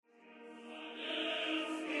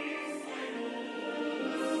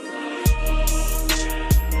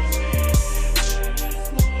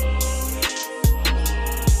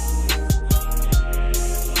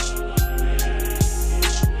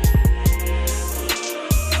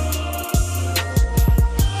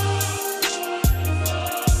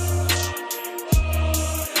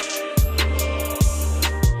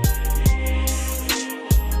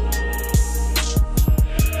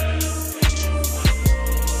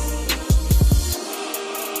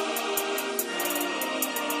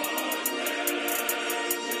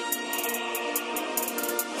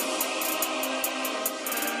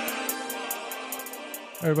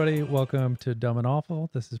Everybody, welcome to Dumb and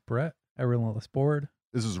Awful. This is Brett at Relentless Board.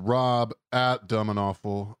 This is Rob at Dumb and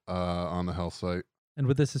Awful on the Hell site. And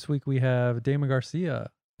with us this week, we have Damon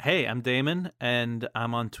Garcia. Hey, I'm Damon, and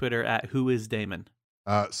I'm on Twitter at WhoIsDamon.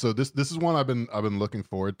 So this is one I've been looking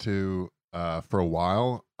forward to for a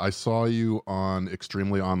while. I saw you on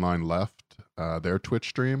Extremely Online Left, their Twitch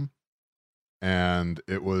stream, and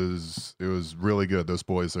it was really good. Those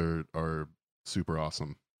boys are super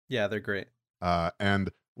awesome. Yeah, they're great.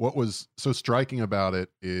 And what was so striking about it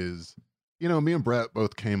is, you know, me and Brett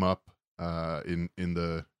both came up in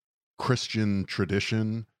the Christian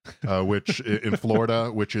tradition, which in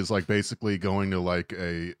Florida, which is like basically going to like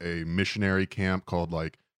a missionary camp called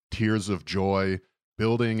like Tears of Joy,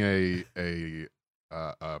 building a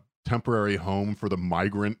temporary home for the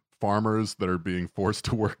migrant farmers that are being forced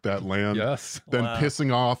to work that land. Yes. Then Wow.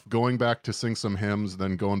 pissing off, going back to sing some hymns,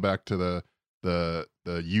 then going back to the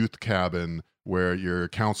youth cabin where your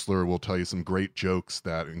counselor will tell you some great jokes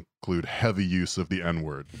that include heavy use of the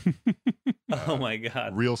N-word. Oh my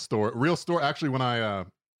God. Real story. Actually, when I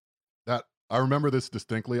remember this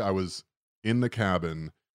distinctly, I was in the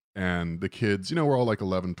cabin and the kids, you know, we're all like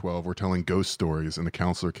 11, 12, we're telling ghost stories, and the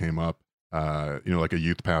counselor came up, you know, like a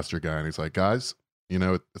youth pastor guy, and he's like, guys, you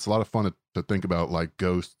know, it's a lot of fun to think about like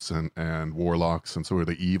ghosts and warlocks and sort of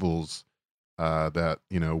the evils that,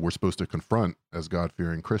 you know, we're supposed to confront as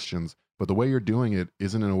God-fearing Christians. But the way you're doing it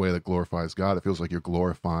isn't in a way that glorifies God. It feels like you're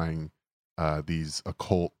glorifying these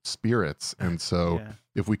occult spirits. And so Yeah.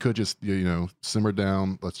 if we could just, you know, simmer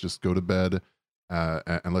down, let's just go to bed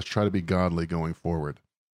and let's try to be godly going forward.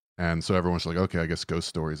 And so everyone's like, okay, I guess ghost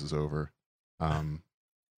stories is over. And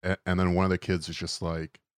then one of the kids is just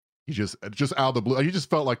like, he just out of the blue, he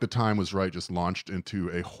just felt like the time was right, just launched into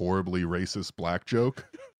a horribly racist black joke.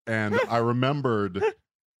 And I remembered,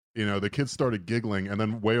 you know, the kids started giggling, and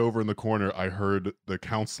then way over in the corner, I heard the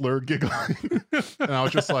counselor giggling. And I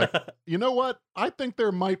was just like, you know what? I think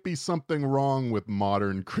there might be something wrong with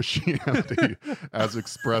modern Christianity as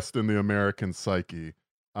expressed in the American psyche.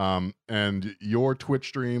 And your Twitch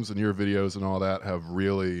streams and your videos and all that have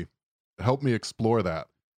really helped me explore that.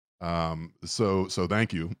 So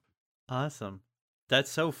thank you. Awesome.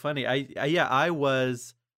 That's so funny. I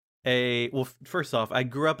was first off, I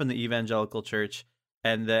grew up in the evangelical church,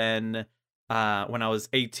 and then when I was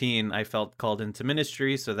 18, I felt called into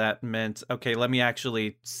ministry, so that meant, okay, let me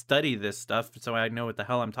actually study this stuff so I know what the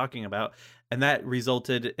hell I'm talking about. And that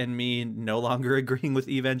resulted in me no longer agreeing with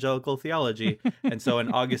evangelical theology. And so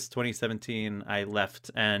in August 2017, I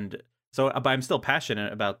left. And so, but I'm still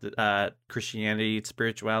passionate about Christianity,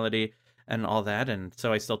 spirituality, and all that. And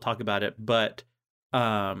so I still talk about it. But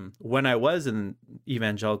when I was in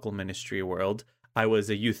evangelical ministry world, I was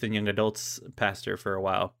a youth and young adults pastor for a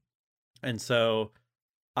while. And so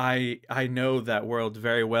I know that world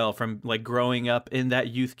very well from like growing up in that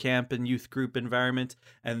youth camp and youth group environment,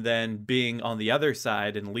 and then being on the other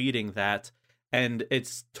side and leading that. And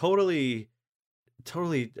it's totally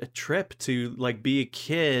a trip to like be a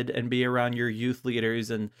kid and be around your youth leaders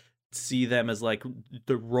and see them as like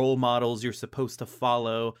the role models you're supposed to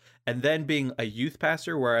follow. And then being a youth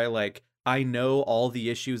pastor where I know all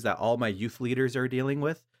the issues that all my youth leaders are dealing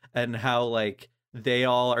with, and how like they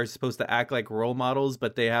all are supposed to act like role models,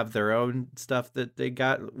 but they have their own stuff that they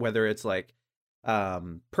got, whether it's like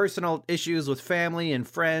personal issues with family and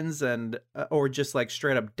friends, and or just like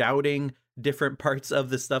straight up doubting different parts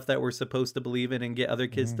of the stuff that we're supposed to believe in and get other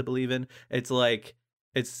kids to believe in. It's like,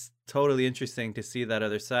 it's totally interesting to see that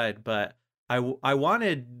other side. But I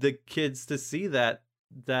wanted the kids to see that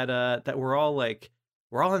we're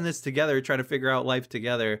all in this together, trying to figure out life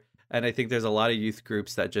together. And I think there's a lot of youth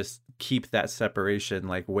groups that just keep that separation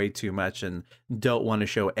like way too much and don't want to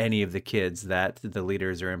show any of the kids that the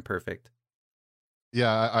leaders are imperfect.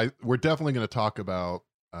 Yeah, we're definitely going to talk about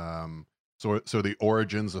so the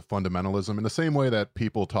origins of fundamentalism in the same way that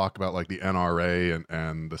people talk about like the NRA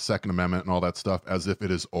and the Second Amendment and all that stuff as if it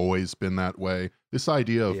has always been that way. This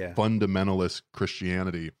idea of fundamentalist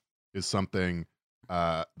Christianity is something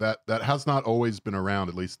that has not always been around,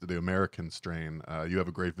 at least the American strain. You have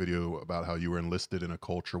a great video about how you were enlisted in a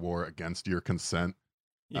culture war against your consent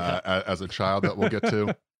as a child that we'll get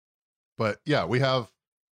to. But yeah, we have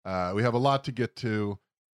a lot to get to.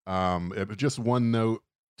 Just one note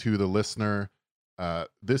to the listener.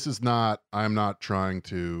 This is not, I'm not trying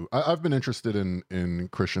to, I've been interested in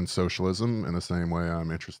Christian socialism in the same way I'm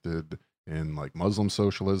interested in like Muslim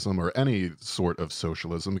socialism or any sort of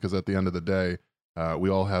socialism, because at the end of the day, we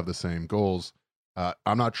all have the same goals.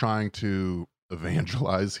 I'm not trying to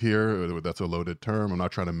evangelize here. That's a loaded term. I'm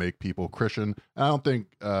not trying to make people Christian. I don't think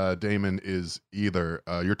Damon is either.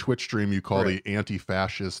 Your Twitch stream you call Right. the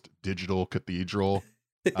anti-fascist digital cathedral,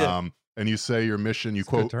 and you say your mission. It's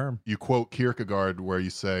a good term. You quote Kierkegaard, where you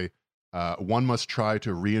say, "One must try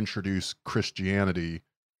to reintroduce Christianity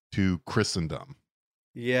to Christendom."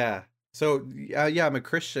 Yeah. So yeah, I'm a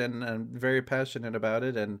Christian and very passionate about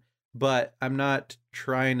it, but I'm not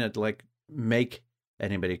trying to like make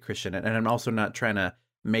anybody Christian, and I'm also not trying to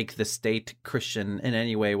make the state Christian in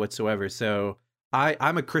any way whatsoever. So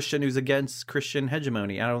I'm a Christian who's against Christian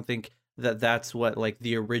hegemony. I don't think that that's what like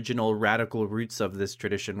the original radical roots of this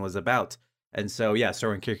tradition was about. And so yeah,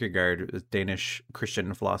 Soren Kierkegaard, a Danish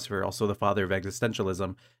Christian philosopher, also the father of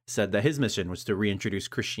existentialism, said that his mission was to reintroduce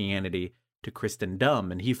Christianity to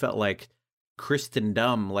Christendom, and he felt like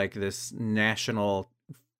Christendom, like this national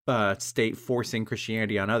state forcing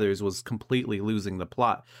Christianity on others, was completely losing the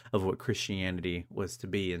plot of what Christianity was to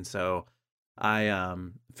be. And so I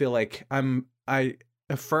feel like I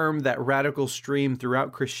affirm that radical stream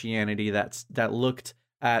throughout Christianity that looked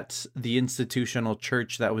at the institutional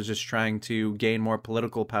church that was just trying to gain more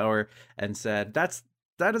political power and said that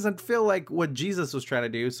doesn't feel like what Jesus was trying to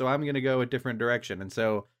do, so I'm going to go a different direction. And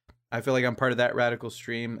so I feel like I'm part of that radical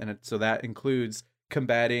stream, and so that includes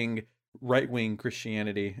combating right-wing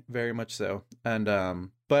Christianity, very much so. And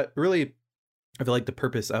but really, I feel like the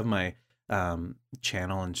purpose of my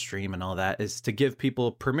channel and stream and all that is to give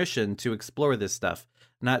people permission to explore this stuff,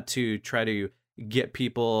 not to try to get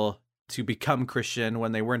people to become Christian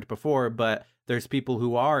when they weren't before, but there's people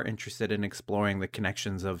who are interested in exploring the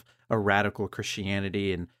connections of a radical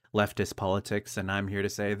Christianity and leftist politics, and I'm here to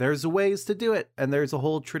say there's ways to do it, and there's a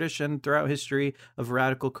whole tradition throughout history of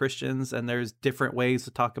radical Christians, and there's different ways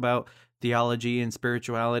to talk about theology and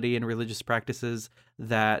spirituality and religious practices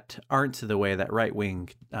that aren't the way that right-wing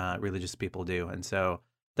religious people do. And so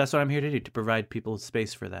that's what I'm here to do, to provide people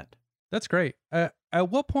space for that. That's great. At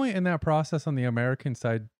what point in that process on the American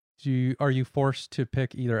side are you forced to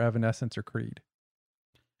pick either Evanescence or Creed?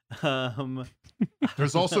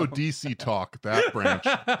 There's also DC Talk, that branch,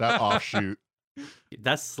 that offshoot.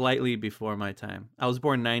 That's slightly before my time. I was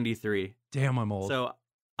born 93. Damn, I'm old. So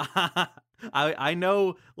I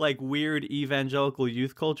know like weird evangelical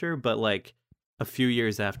youth culture, but like a few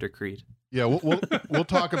years after Creed. Yeah, we'll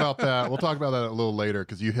talk about that. We'll talk about that a little later,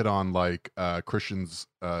 because you hit on like Christians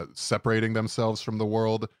separating themselves from the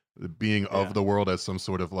world, being of the world as some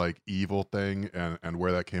sort of like evil thing, and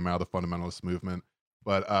where that came out of the fundamentalist movement.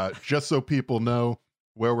 But just so people know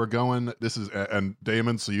where we're going, this is, and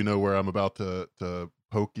Damon, so you know where I'm about to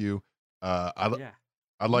poke you.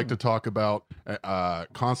 I'd like to talk about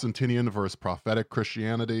Constantinian versus prophetic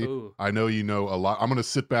Christianity. Ooh. I know you know a lot. I'm going to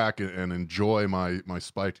sit back and enjoy my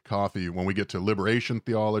spiked coffee when we get to liberation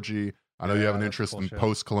theology. I know you have an interest in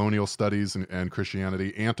post-colonial studies and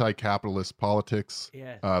Christianity, anti-capitalist politics,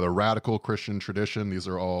 the radical Christian tradition. These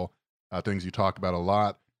are all things you talk about a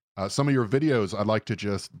lot. Some of your videos, I'd like to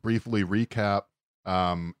just briefly recap.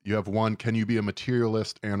 You have one, can you be a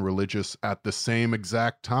materialist and religious at the same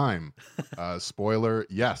exact time? Spoiler,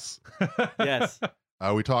 yes. Yes.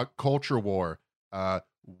 We talk culture war.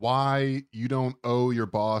 Why you don't owe your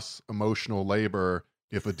boss emotional labor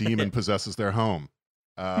if a demon possesses their home.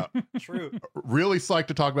 True. Really psyched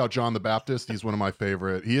to talk about John the Baptist. He's one of my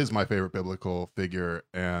favorite. He is my favorite biblical figure,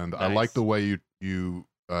 and Nice. I like the way you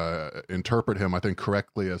interpret him, I think,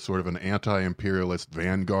 correctly, as sort of an anti-imperialist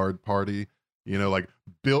vanguard party. You know, like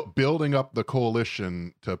building up the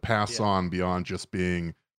coalition to pass on beyond just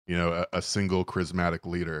being, you know, a single charismatic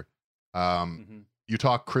leader. You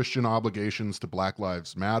talk Christian obligations to Black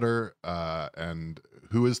Lives Matter, and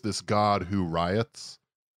who is this God who riots?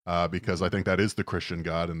 Because I think that is the Christian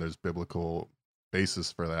God, and there's biblical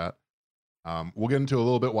basis for that. We'll get into a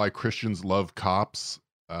little bit why Christians love cops.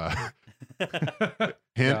 Yeah,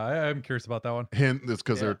 I'm curious about that one. Hint, it's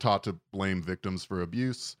because they're taught to blame victims for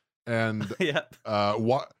abuse. And Yep.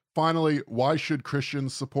 Finally, why should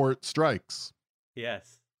Christians support strikes?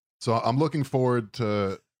 Yes. So I'm looking forward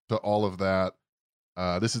to all of that.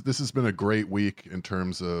 This has been a great week in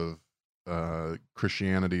terms of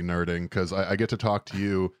Christianity nerding, because I get to talk to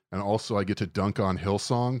you, and also I get to dunk on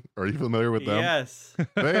Hillsong. Are you familiar with them? Yes.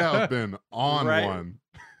 They have been on Right. one.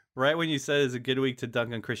 Right when you said it's a good week to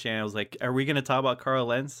dunk on Christianity, I was like, are we going to talk about Carl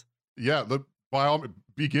Lenz? Yeah, by all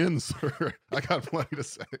begins. I got plenty to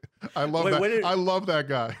say. I love Wait, that. I love that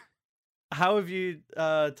guy. How have you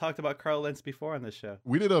talked about Carl Lenz before on this show?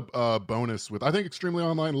 We did a bonus with, I think, Extremely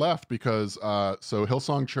Online left, because so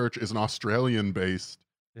Hillsong Church is an Australian-based.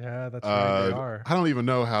 Yeah, that's right. They are. I don't even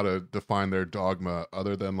know how to define their dogma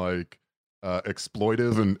other than like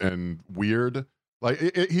exploitive and weird. Like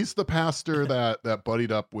he's the pastor that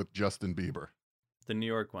buddied up with Justin Bieber. The New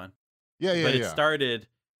York one. Yeah, But it started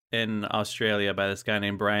in Australia by this guy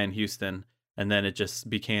named Brian Houston, and then it just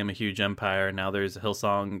became a huge empire. Now there's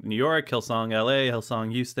Hillsong New York, Hillsong LA,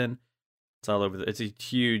 Hillsong Houston. It's all over. It's a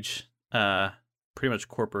huge, pretty much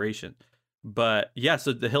corporation. But yeah,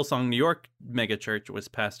 so the Hillsong New York megachurch was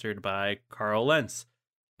pastored by Carl Lentz,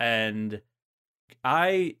 and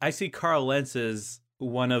I see Carl Lentz as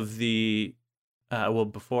one of the,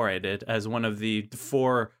 before I did, as one of the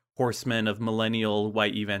four horsemen of millennial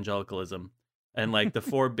white evangelicalism. And like the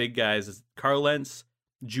four big guys is Carl Lentz,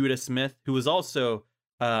 Judah Smith, who was also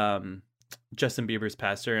Justin Bieber's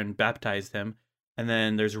pastor and baptized him. And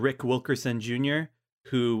then there's Rick Wilkerson Jr.,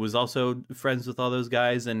 who was also friends with all those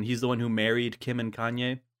guys, and he's the one who married Kim and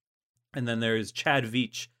Kanye. And then there's Chad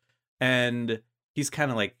Veach, and he's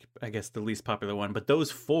kind of like, I guess, the least popular one. But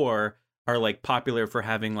those four are like popular for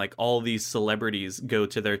having like all these celebrities go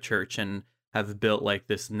to their church and have built like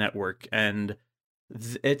this network. And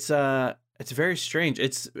it's very strange.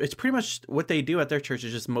 It's pretty much what they do at their church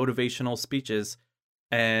is just motivational speeches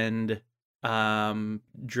and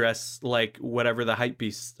dress like whatever the hype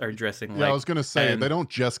beasts are dressing like. Yeah, I was gonna say, they don't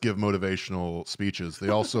just give motivational speeches. They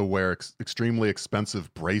also wear extremely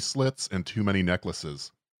expensive bracelets and too many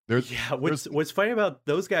necklaces. What's funny about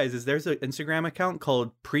those guys is there's an Instagram account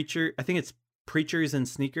called Preacher. I think it's Preachers and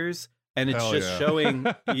Sneakers, and it's showing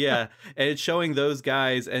and it's showing those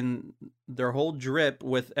guys and their whole drip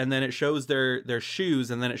with, and then it shows their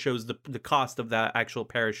shoes, and then it shows the cost of that actual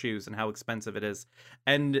pair of shoes and how expensive it is.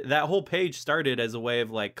 And that whole page started as a way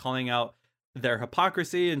of like calling out their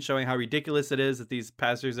hypocrisy and showing how ridiculous it is that these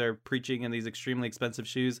pastors are preaching in these extremely expensive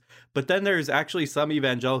shoes. But then there's actually some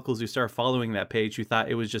evangelicals who start following that page who thought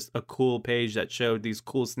it was just a cool page that showed these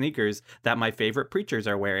cool sneakers that my favorite preachers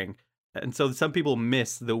are wearing. And so some people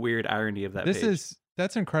miss the weird irony of that page.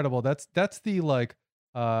 That's incredible. That's the like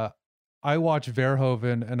I watch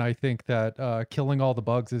Verhoeven and I think that killing all the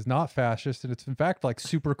bugs is not fascist, and it's in fact like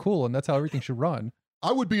super cool, and that's how everything should run.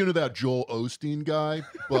 I would be into that Joel Osteen guy,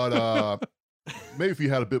 but maybe if he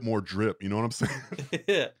had a bit more drip, you know what I'm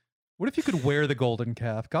saying? What if you could wear the golden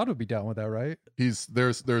calf? God would be down with that, right?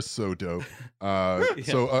 They're so dope.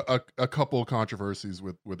 So a couple controversies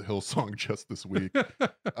with Hillsong just this week.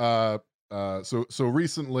 So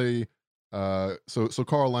recently, so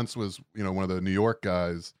Carl Lentz was, you know, one of the New York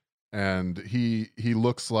guys, and he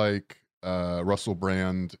looks like Russell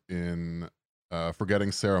Brand in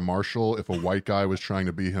Forgetting Sarah Marshall if a white guy was trying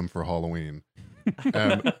to be him for Halloween.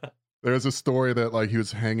 And there's a story that like he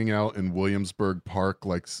was hanging out in Williamsburg Park,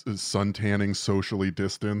 like sun tanning, socially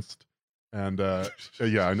distanced, and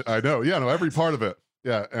yeah, I know, yeah, no, every part of it,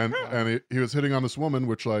 yeah, and he was hitting on this woman,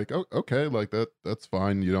 which like, oh, okay, like that's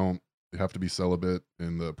fine. You don't have to be celibate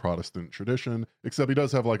in the Protestant tradition, except he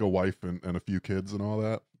does have like a wife and a few kids and all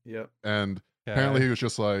that. Yep. And apparently he was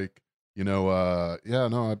just like, you know, yeah,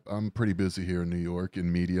 no, I'm pretty busy here in New York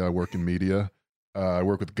in media. I work in media. I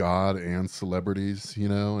work with God and celebrities, you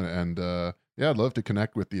know, and yeah, I'd love to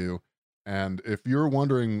connect with you. And if you're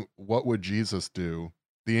wondering what would Jesus do,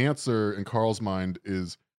 the answer in Carl's mind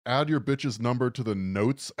is add your bitch's number to the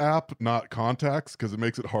Notes app, not contacts, because it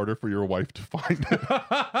makes it harder for your wife to find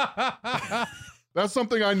it. That's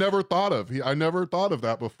something I never thought of. I never thought of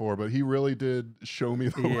that before, but he really did show me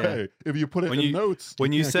the way. If you put it in notes,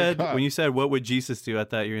 when you said what would Jesus do, I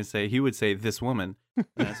thought you were gonna say he would say this woman. And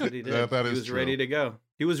that's what he did. That he is was true. ready to go.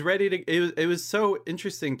 He was ready to. It was so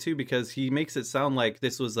interesting too, because he makes it sound like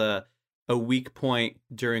this was a weak point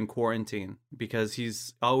during quarantine, because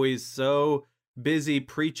he's always so busy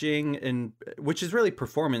preaching, and which is really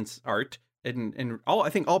performance art. And I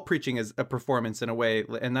think all preaching is a performance in a way,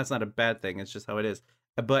 and that's not a bad thing. It's just how it is.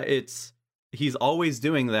 But he's always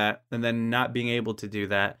doing that, and then not being able to do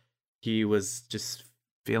that. He was just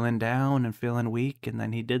feeling down and feeling weak, and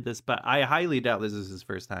then he did this. But I highly doubt this is his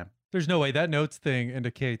first time. There's no way that Notes thing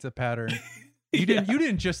indicates a pattern. You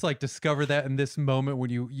didn't just like discover that in this moment when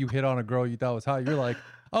you hit on a girl you thought was hot. You're like,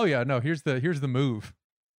 oh yeah, no, here's the move.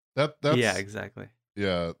 That's yeah, exactly.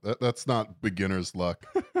 Yeah, that's not beginner's luck.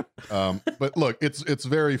 But look, it's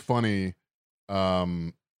very funny.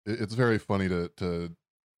 It's very funny to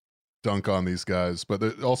dunk on these guys,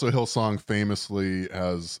 but also Hillsong famously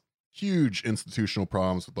has huge institutional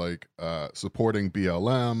problems with like supporting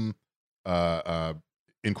BLM,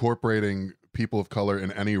 incorporating people of color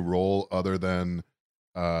in any role other than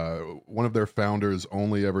one of their founders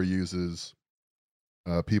only ever uses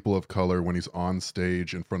people of color when he's on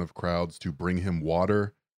stage in front of crowds to bring him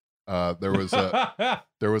water. There was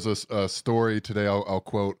a story today. I'll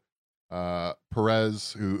quote.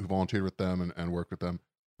 Perez, who volunteered with them and worked with them.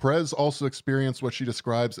 Perez also experienced what she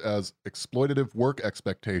describes as exploitative work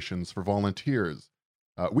expectations for volunteers.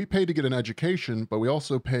 We paid to get an education, but we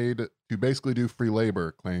also paid to basically do free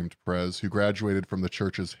labor, claimed Perez, who graduated from the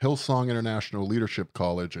church's Hillsong International Leadership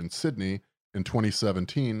College in Sydney in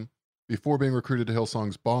 2017 before being recruited to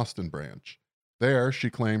Hillsong's Boston branch. There, she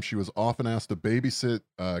claimed she was often asked to babysit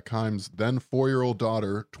Keim's then 4-year-old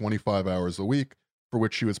daughter 25 hours a week, for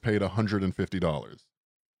which she was paid $150.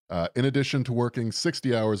 In addition to working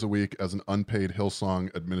 60 hours a week as an unpaid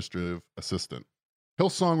Hillsong administrative assistant.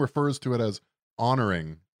 Hillsong refers to it as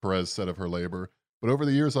honoring, Perez said of her labor, but over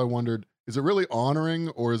the years I wondered, is it really honoring,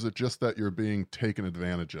 or is it just that you're being taken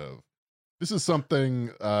advantage of? This is something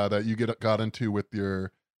that you got into with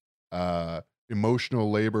your emotional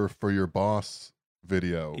labor for your boss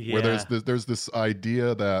video, where there's this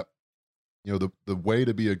idea that, you know, the way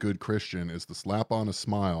to be a good Christian is to slap on a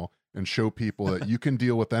smile and show people that you can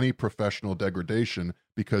deal with any professional degradation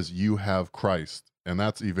because you have Christ, and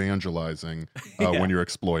that's evangelizing when you're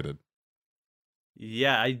exploited.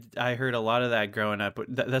 Yeah, I heard a lot of that growing up.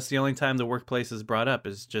 That's the only time the workplace is brought up,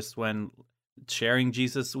 is just when sharing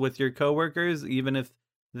Jesus with your coworkers, even if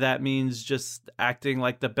that means just acting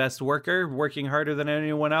like the best worker, working harder than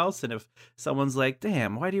anyone else. And if someone's like,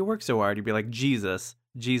 damn, why do you work so hard? You'd be like, Jesus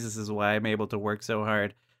is why I'm able to work so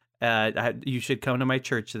hard. You should come to my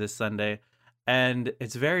church this Sunday. And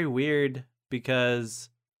it's very weird because,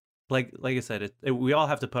 like I said, we all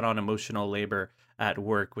have to put on emotional labor at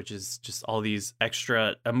work, which is just all these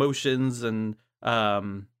extra emotions and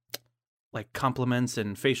like compliments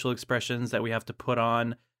and facial expressions that we have to put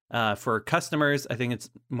on. For customers, I think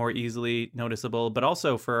it's more easily noticeable, but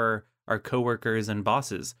also for our coworkers and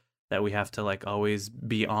bosses, that we have to like always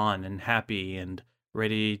be on and happy and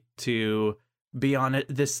ready to be on it,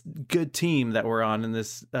 this good team that we're on in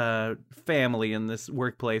this family in this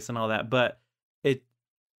workplace and all that. But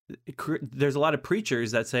there's a lot of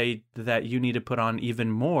preachers that say that you need to put on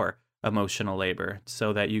even more emotional labor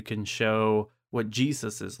so that you can show what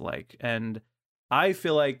Jesus is like. And I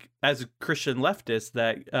feel like as a Christian leftist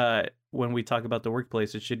that when we talk about the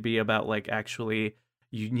workplace, it should be about like actually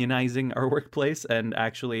unionizing our workplace and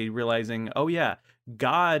actually realizing, oh yeah,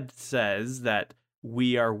 God says that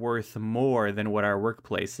we are worth more than what our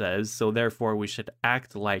workplace says. So therefore we should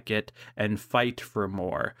act like it and fight for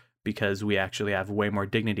more, because we actually have way more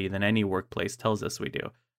dignity than any workplace tells us we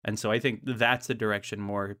do. And so I think that's the direction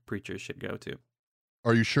more preachers should go to.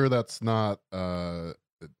 Are you sure that's not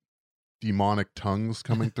demonic tongues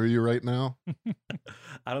coming through you right now?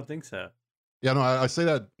 I don't think so. Yeah, no, I say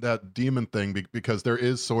that demon thing because there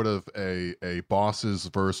is sort of a bosses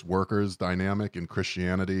versus workers dynamic in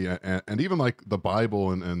Christianity, and even like the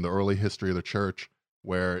Bible and the early history of the church,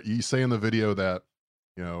 where you say in the video that,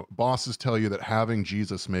 you know, bosses tell you that having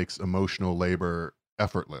Jesus makes emotional labor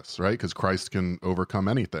effortless, right? Because Christ can overcome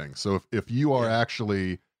anything. So if you are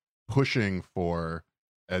actually pushing for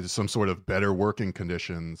as some sort of better working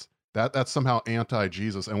conditions, that's somehow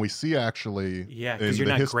anti-Jesus. And we see actually, because you're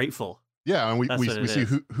not grateful. Yeah, and we see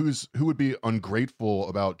who would be ungrateful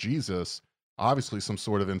about Jesus. Obviously, some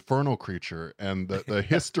sort of infernal creature. And the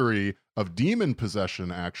history of demon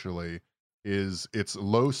possession actually is it's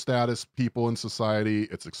low status people in society,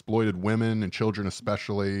 it's exploited women and children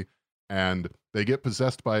especially, and they get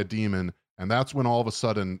possessed by a demon, and that's when all of a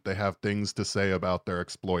sudden they have things to say about their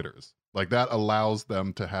exploiters. Like that allows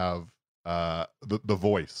them to have the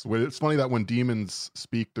voice. It's funny that when demons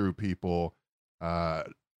speak through people,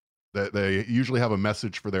 that they usually have a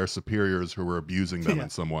message for their superiors who are abusing them in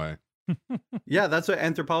some way. Yeah, that's what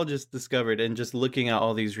anthropologists discovered in just looking at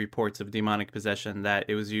all these reports of demonic possession, that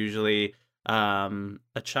it was usually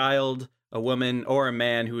a child, a woman, or a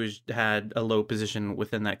man who had a low position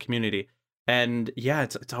within that community. And yeah,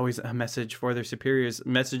 it's always a message for their superiors,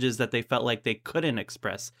 messages that they felt like they couldn't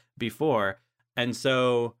express before. And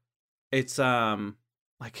so it's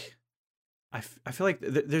like I feel like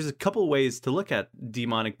there's a couple ways to look at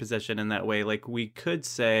demonic possession in that way. Like we could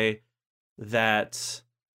say that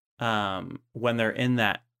when they're in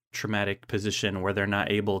that traumatic position where they're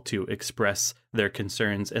not able to express their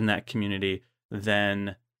concerns in that community,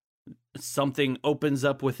 then something opens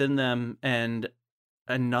up within them and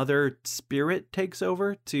another spirit takes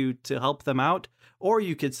over to help them out. Or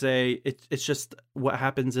you could say it's just what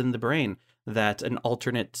happens in the brain, that an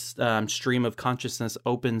alternate stream of consciousness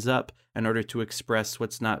opens up in order to express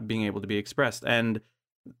what's not being able to be expressed. And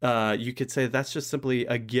you could say that's just simply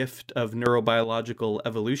a gift of neurobiological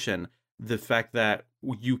evolution. The fact that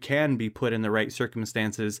you can be put in the right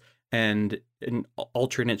circumstances and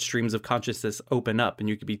alternate streams of consciousness open up and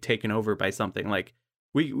you could be taken over by something. Like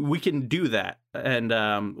we can do that, and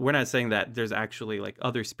we're not saying that there's actually like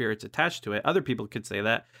other spirits attached to it. Other people could say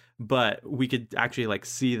that, but we could actually like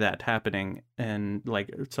see that happening in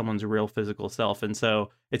like someone's real physical self. And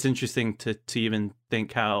so it's interesting to even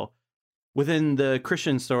think how within the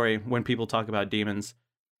Christian story, when people talk about demons,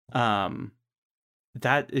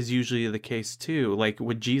 that is usually the case too. Like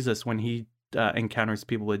with Jesus, when he encounters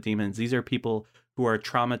people with demons, these are people who are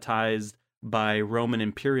traumatized by Roman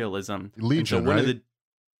imperialism. Legion, right?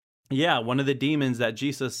 One of the demons that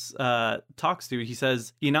Jesus talks to,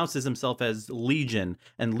 he announces himself as Legion,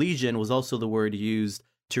 and Legion was also the word used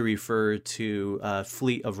to refer to a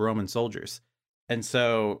fleet of Roman soldiers. And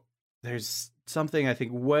so there's something I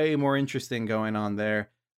think way more interesting going on there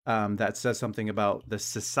that says something about the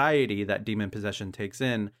society that demon possession takes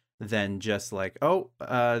in than just like,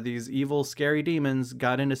 these evil, scary demons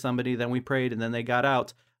got into somebody, then we prayed, and then they got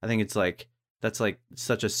out. I think it's like, that's like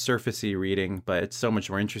such a surfacey reading, but it's so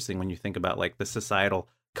much more interesting when you think about like the societal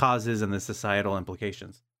causes and the societal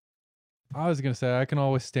implications. I was going to say, I can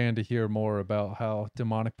always stand to hear more about how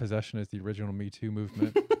demonic possession is the original Me Too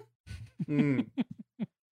movement.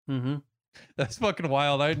 Mm-hmm. That's fucking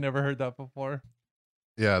wild. I'd never heard that before.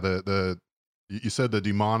 Yeah, you said the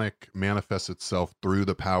demonic manifests itself through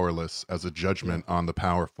the powerless as a judgment on the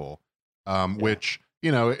powerful, which,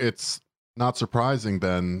 it's not surprising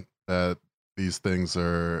then that these things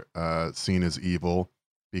are seen as evil,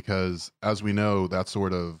 because as we know, that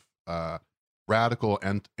sort of radical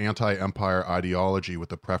anti-empire ideology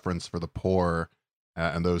with a preference for the poor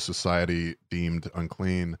and those society deemed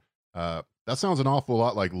unclean, that sounds an awful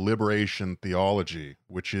lot like liberation theology,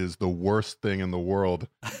 which is the worst thing in the world,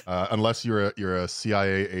 unless you're a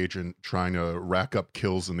CIA agent trying to rack up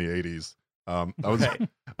kills in the 80s.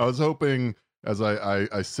 I was hoping, as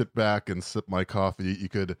I sit back and sip my coffee, you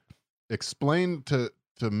could explain to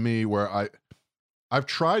me where I've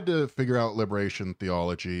tried to figure out liberation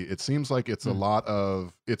theology. It seems like it's a lot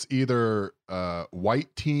of, it's either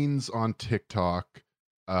white teens on TikTok,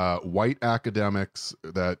 white academics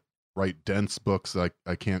that write dense books that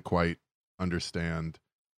I can't quite understand,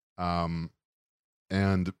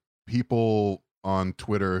 and people on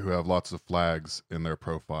Twitter who have lots of flags in their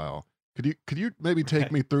profile. Could you maybe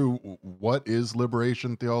take me through what is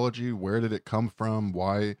liberation theology? Where did it come from?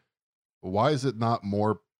 Why is it not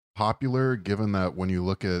more popular, given that when you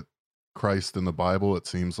look at Christ in the Bible, it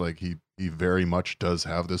seems like he very much does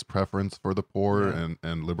have this preference for the poor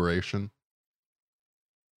and liberation?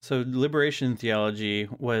 So liberation theology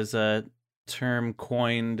was a term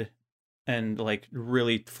coined and like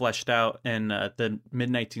really fleshed out in the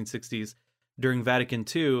mid-1960s during Vatican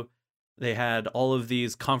II. They had all of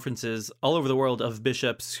these conferences all over the world of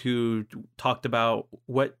bishops who talked about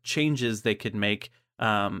what changes they could make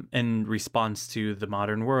in response to the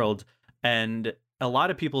modern world. And a lot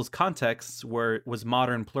of people's contexts was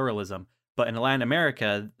modern pluralism. But in Latin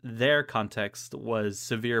America, their context was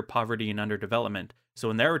severe poverty and underdevelopment. So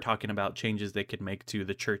when they were talking about changes they could make to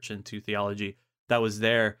the church and to theology, that was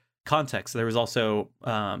their context. There was also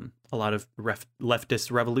a lot of leftist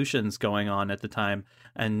revolutions going on at the time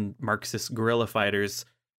and Marxist guerrilla fighters.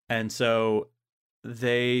 And so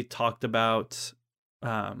they talked about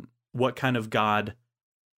what kind of God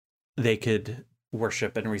they could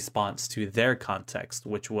worship in response to their context,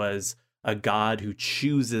 which was a God who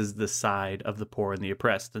chooses the side of the poor and the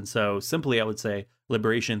oppressed. And so simply, I would say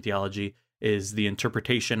liberation theology is the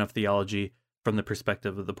interpretation of theology from the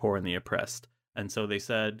perspective of the poor and the oppressed. And so they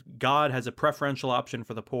said God has a preferential option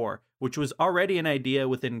for the poor, which was already an idea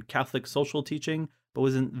within Catholic social teaching, but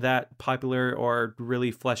wasn't that popular or really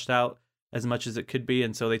fleshed out as much as it could be.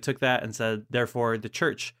 And so they took that and said, therefore, the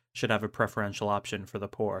church should have a preferential option for the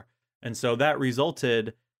poor. And so that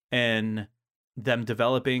resulted in them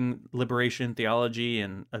developing liberation theology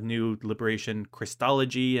and a new liberation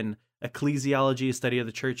Christology and ecclesiology, a study of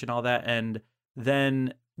the church and all that. And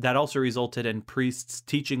then that also resulted in priests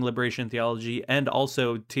teaching liberation theology and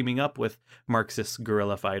also teaming up with Marxist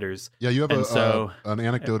guerrilla fighters. Yeah, you have an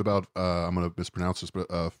anecdote about, I'm going to mispronounce this, but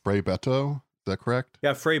Frei Beto, is that correct?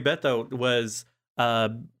 Yeah, Frei Beto was a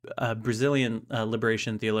Brazilian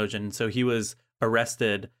liberation theologian. So he was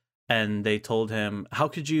arrested and they told him, how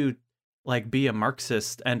could you be a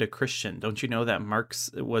Marxist and a Christian? Don't you know that Marx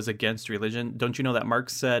was against religion? Don't you know that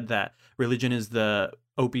Marx said that religion is the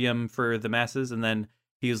opium for the masses? And then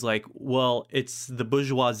he was like, well, it's the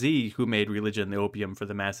bourgeoisie who made religion the opium for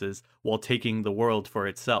the masses while taking the world for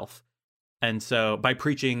itself. And so by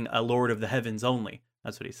preaching a Lord of the heavens only,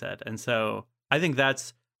 that's what he said. And so I think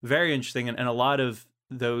that's very interesting. And a lot of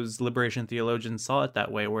those liberation theologians saw it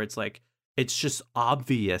that way, where it's like, it's just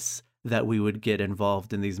obvious that we would get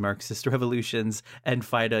involved in these Marxist revolutions and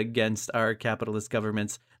fight against our capitalist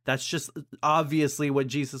governments. That's just obviously what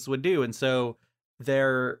Jesus would do. And so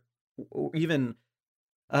there, even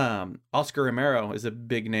Oscar Romero is a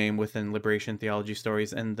big name within liberation theology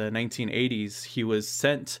stories. In the 1980s, he was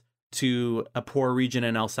sent to a poor region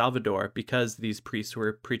in El Salvador because these priests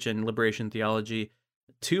were preaching liberation theology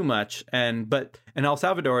too much. But in El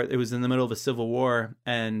Salvador, it was in the middle of a civil war,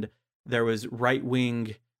 and there was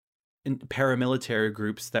right-wing paramilitary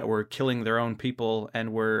groups that were killing their own people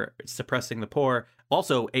and were suppressing the poor,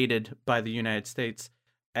 also aided by the United States.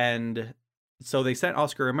 And so they sent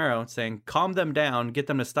Oscar Romero saying, calm them down, get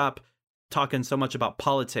them to stop talking so much about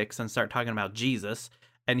politics and start talking about Jesus.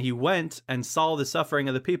 And he went and saw the suffering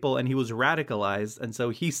of the people, and he was radicalized. And so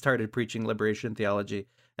he started preaching liberation theology.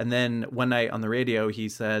 And then one night on the radio, he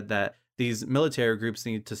said that these military groups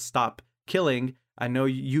need to stop killing. I know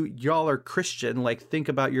y'all are Christian, like think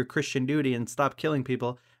about your Christian duty and stop killing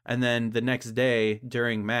people. And then the next day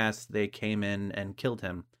during mass, they came in and killed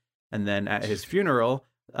him. And then at his funeral,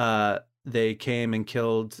 they came and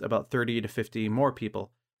killed about 30 to 50 more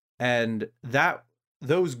people. And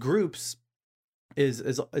those groups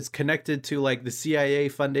is connected to like the CIA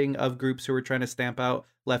funding of groups who were trying to stamp out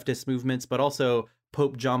leftist movements, but also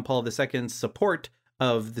Pope John Paul II's support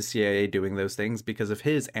of the CIA doing those things because of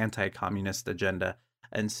his anti-communist agenda.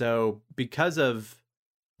 And so because of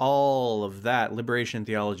all of that, liberation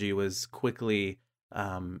theology was quickly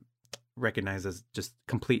recognized as just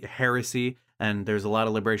complete heresy. And there's a lot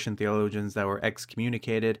of liberation theologians that were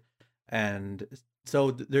excommunicated. And so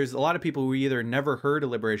there's a lot of people who either never heard of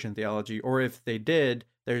liberation theology, or if they did,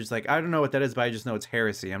 there's like, I don't know what that is, but I just know it's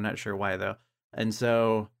heresy. I'm not sure why though. And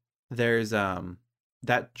so there's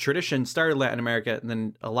that tradition started in Latin America, and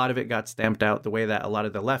then a lot of it got stamped out the way that a lot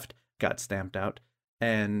of the left got stamped out.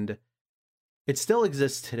 And it still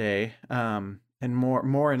exists today, and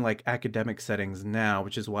more in like academic settings now,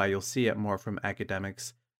 which is why you'll see it more from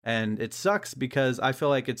academics. And it sucks because I feel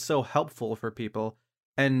like it's so helpful for people.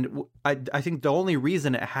 And I think the only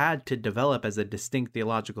reason it had to develop as a distinct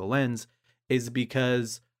theological lens is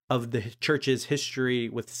because of the church's history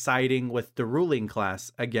with siding with the ruling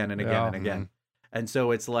class again and again and again. And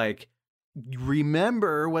so it's like,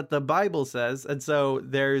 remember what the Bible says. And so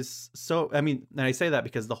and I say that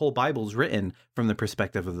because the whole Bible's written from the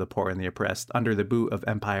perspective of the poor and the oppressed under the boot of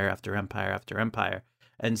empire after empire after empire.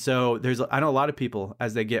 And so I know a lot of people,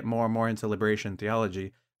 as they get more and more into liberation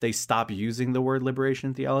theology, they stop using the word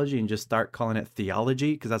liberation theology and just start calling it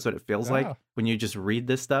theology, because that's what it feels like when you just read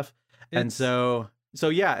this stuff. And so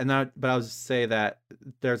yeah, but I was say that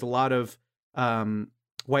there's a lot of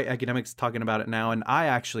white academics talking about it now, and I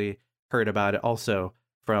actually heard about it also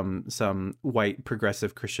from some white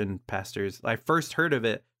progressive Christian pastors. I first heard of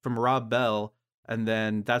it from Rob Bell, and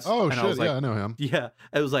then I was like, I know him. Yeah,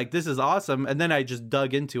 it was like, this is awesome. And then I just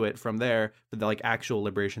dug into it from there with the like actual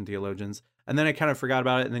liberation theologians. And then I kind of forgot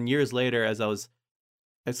about it. And then years later,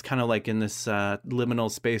 it's kind of like in this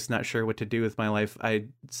liminal space, not sure what to do with my life, I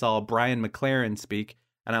saw Brian McLaren speak,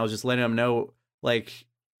 and I was just letting him know, like,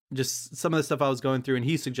 just some of the stuff I was going through. And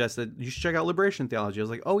he suggested, you should check out liberation theology. I was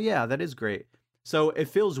like, oh yeah, that is great. So it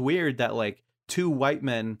feels weird that like two white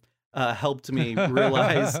men helped me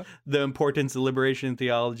realize the importance of liberation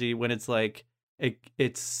theology when it's like,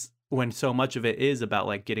 it's when so much of it is about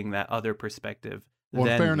like getting that other perspective. Well,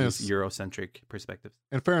 in fairness, these Eurocentric perspectives.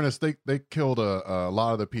 In fairness, they killed a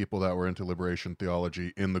lot of the people that were into liberation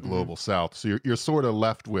theology in the global South. So you're sort of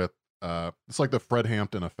left with it's like the Fred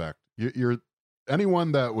Hampton effect. You're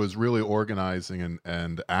anyone that was really organizing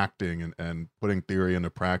and acting and putting theory into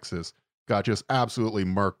praxis got just absolutely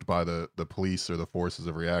murked by the police or the forces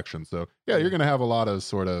of reaction. So yeah, you're going to have a lot of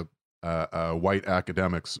sort of white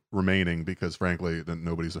academics remaining because frankly,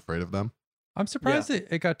 nobody's afraid of them. I'm surprised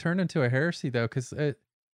it got turned into a heresy though, because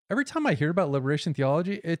every time I hear about liberation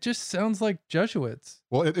theology, it just sounds like Jesuits.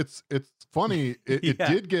 Well, it's funny. It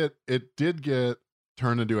did get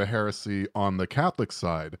turned into a heresy on the Catholic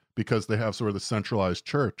side because they have sort of the centralized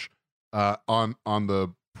church. On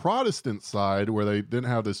the Protestant side, where they didn't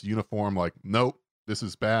have this uniform, like, nope, this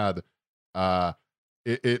is bad.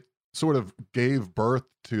 It sort of gave birth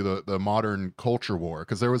to the modern culture war,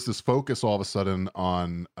 because there was this focus all of a sudden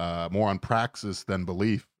on more on praxis than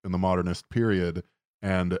belief in the modernist period.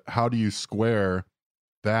 And how do you square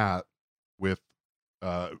that with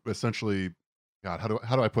essentially, God,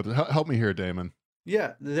 how do I put it? Help me here, Damon.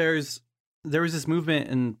 Yeah, there was this movement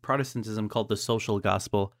in Protestantism called the social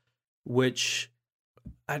gospel, which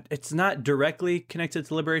it's not directly connected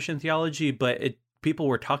to liberation theology, but people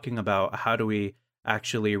were talking about how do we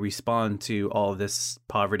actually respond to all this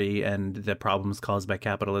poverty and the problems caused by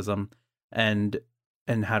capitalism, and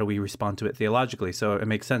how do we respond to it theologically? So it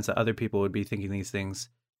makes sense that other people would be thinking these things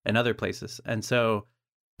in other places. And so,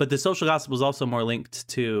 but the social gospel is also more linked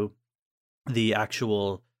to the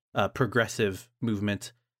actual progressive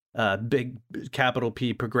movement, big capital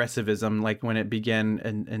P progressivism, like when it began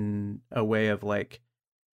in a way of like,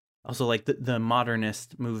 also like the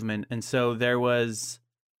modernist movement. And so there was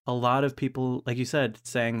a lot of people, like you said,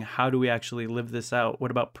 saying, how do we actually live this out?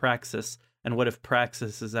 What about praxis? And what if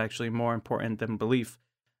praxis is actually more important than belief?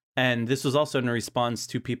 And this was also in response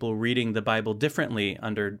to people reading the Bible differently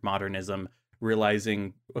under modernism,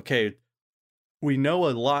 realizing, okay, we know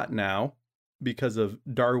a lot now because of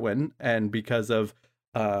Darwin and because of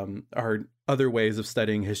our other ways of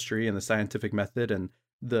studying history and the scientific method, and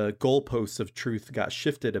the goalposts of truth got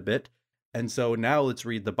shifted a bit. And so now let's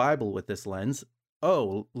read the Bible with this lens.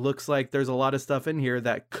 Oh, looks like there's a lot of stuff in here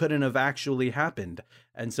that couldn't have actually happened.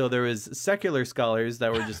 And so there was secular scholars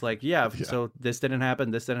that were just like, yeah, so this didn't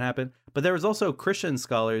happen, this didn't happen. But there was also Christian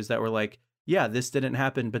scholars that were like, yeah, this didn't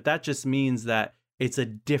happen, but that just means that it's a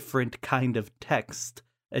different kind of text.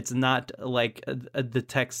 It's not like the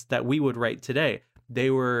text that we would write today.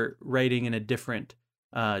 They were writing in a different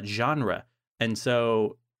genre. And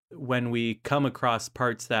so when we come across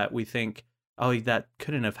parts that we think, oh, that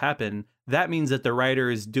couldn't have happened, that means that the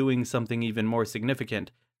writer is doing something even more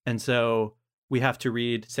significant. And so we have to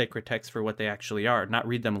read sacred texts for what they actually are, not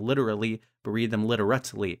read them literally, but read them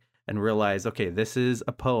literately and realize, okay, this is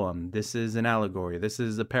a poem, this is an allegory, this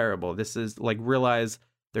is a parable, this is like, realize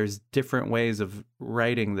there's different ways of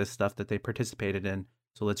writing this stuff that they participated in.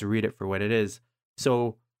 So let's read it for what it is.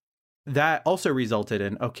 So that also resulted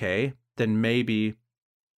in, okay, then maybe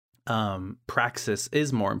praxis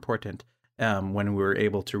is more important when we were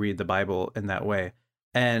able to read the Bible in that way.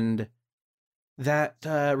 And that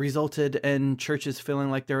resulted in churches feeling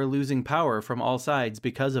like they were losing power from all sides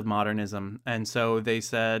because of modernism. And so they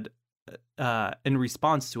said, in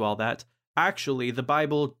response to all that, actually, the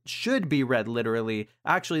Bible should be read literally.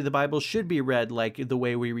 Actually, the Bible should be read like the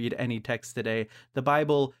way we read any text today. The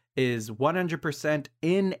Bible is 100%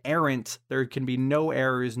 inerrant. There can be no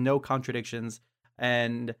errors, no contradictions.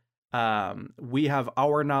 And we have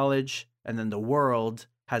our knowledge, and then the world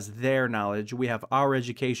has their knowledge. We have our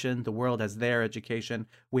education, the world has their education.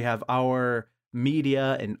 We have our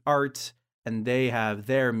media and art, and they have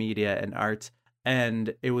their media and art.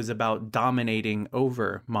 And it was about dominating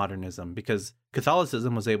over modernism, because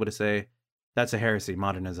Catholicism was able to say, that's a heresy,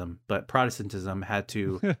 modernism. But Protestantism had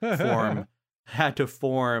to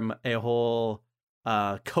form a whole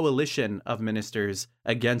coalition of ministers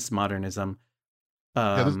against modernism.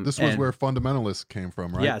 This was where fundamentalists came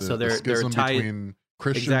from, right? Yeah, so they're schism tied between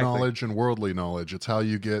Christian knowledge and worldly knowledge. It's how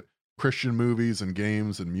you get Christian movies and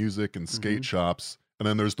games and music and skate shops, and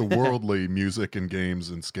then there's the worldly music and games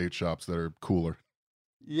and skate shops that are cooler.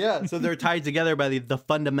 Yeah, so they're tied together by the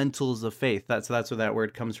fundamentals of faith. That's where that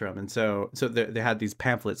word comes from. And so they had these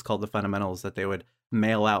pamphlets called the Fundamentals that they would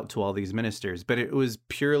mail out to all these ministers, but it was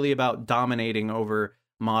purely about dominating over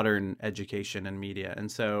modern education and media. And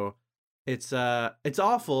so it's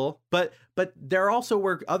awful, but there also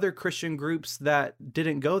were other Christian groups that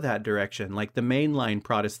didn't go that direction. Like the mainline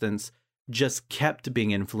Protestants just kept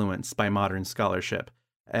being influenced by modern scholarship.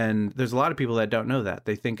 And there's a lot of people that don't know that.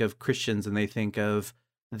 They think of Christians and they think of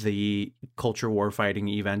the culture war fighting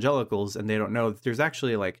evangelicals, and they don't know that there's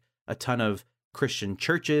actually like a ton of Christian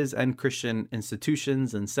churches and Christian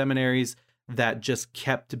institutions and seminaries that just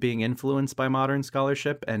kept being influenced by modern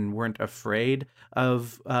scholarship and weren't afraid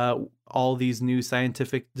of all these new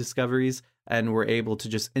scientific discoveries, and were able to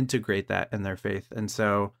just integrate that in their faith. And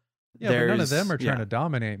so but none of them are trying to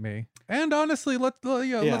dominate me. And honestly, let's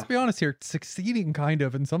be honest here, succeeding kind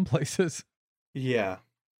of in some places. Yeah.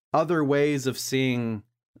 Other ways of seeing,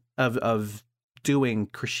 of doing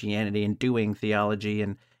Christianity and doing theology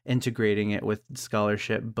and integrating it with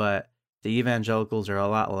scholarship, but the evangelicals are a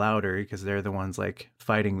lot louder because they're the ones like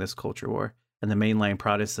fighting this culture war, and the mainline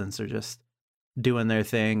Protestants are just doing their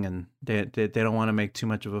thing, and they don't want to make too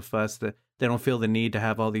much of a fuss. That they don't feel the need to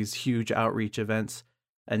have all these huge outreach events,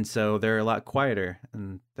 and so they're a lot quieter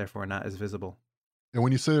and therefore not as visible. And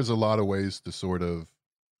when you say there's a lot of ways to sort of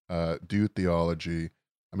do theology,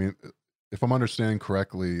 I mean, if I'm understanding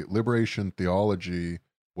correctly, liberation theology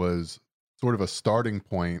was sort of a starting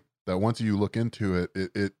point that once you look into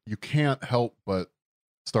it, you can't help but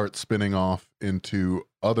start spinning off into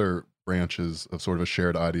other branches of sort of a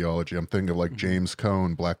shared ideology. I'm thinking of like James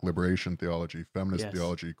Cone, Black liberation theology, feminist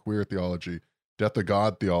theology, queer theology, death of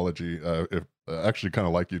God theology. If actually kind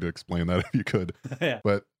of like you to explain that if you could. Yeah.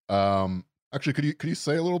 But Actually, could you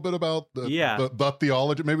say a little bit about Yeah. the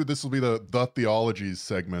theology? Maybe this will be the theologies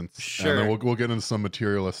segments, and Sure. then we'll get into some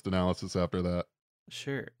materialist analysis after that.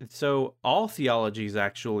 Sure. So all theology is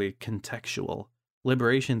actually contextual.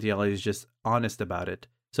 Liberation theology is just honest about it.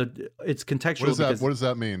 So it's contextual. What does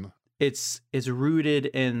that mean? It's rooted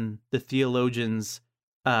in the theologian's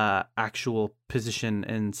actual position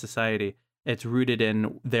in society. It's rooted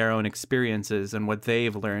in their own experiences and what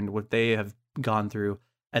they've learned, what they have gone through,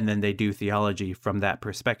 and then they do theology from that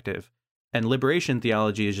perspective. And liberation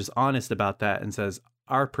theology is just honest about that and says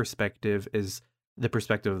our perspective is the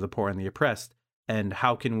perspective of the poor and the oppressed, and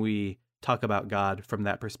how can we talk about God from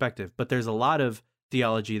that perspective? But there's a lot of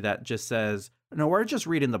theology that just says, no, we're just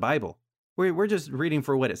reading the Bible. We're just reading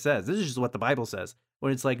for what it says. This is just what the Bible says.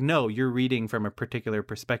 When it's like, no, you're reading from a particular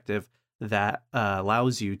perspective that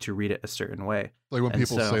allows you to read it a certain way. Like when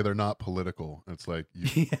people say they're not political, it's like,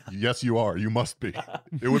 yes, you are. You must be.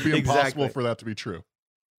 It would be impossible for that to be true.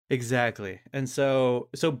 Exactly. And so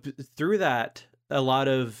through that,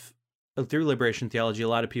 through liberation theology, a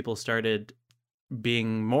lot of people started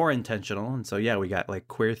being more intentional. And so, yeah, we got like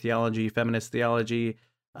queer theology, feminist theology.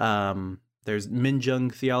 There's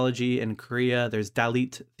Minjung theology in Korea. There's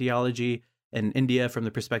Dalit theology in India from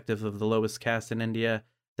the perspective of the lowest caste in India.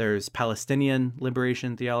 There's Palestinian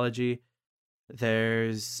liberation theology.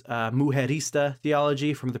 There's Mujerista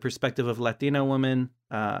theology from the perspective of Latina women,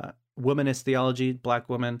 womanist theology, Black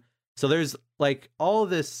women. So there's like all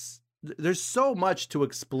this. There's so much to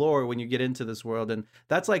explore when you get into this world. And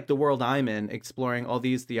that's like the world I'm in, exploring all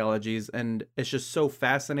these theologies. And it's just so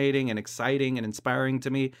fascinating and exciting and inspiring to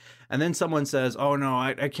me. And then someone says, oh, no,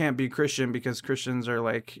 I can't be Christian because Christians are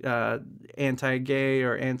like anti-gay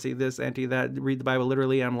or anti-this, anti-that, read the Bible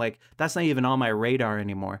literally. I'm like, that's not even on my radar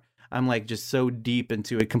anymore. I'm like just so deep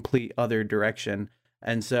into a complete other direction.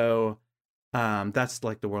 And so that's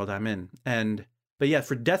like the world I'm in. But yeah,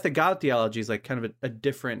 for death of God theology is like kind of a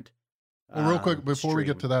different. Well, real quick, before we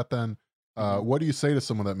get to that, then, what do you say to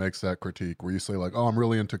someone that makes that critique where you say like, oh, I'm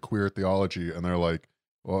really into queer theology, and they're like,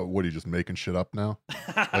 well, what are you just making shit up now?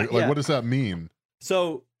 Like what does that mean?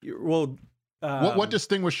 So, well, what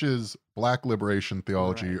distinguishes Black liberation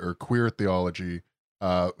theology or queer theology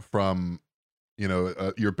from,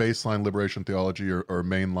 your baseline liberation theology or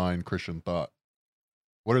mainline Christian thought?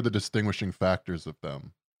 What are the distinguishing factors of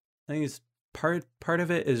them? I think it's part of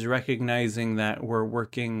it is recognizing that we're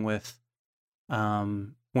working with,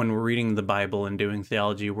 when we're reading the Bible and doing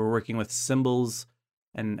theology, we're working with symbols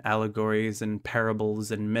and allegories and parables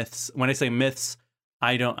and myths. When I say myths,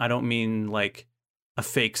 I don't mean like a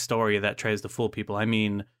fake story that tries to fool people. I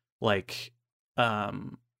mean like a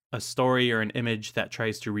story or an image that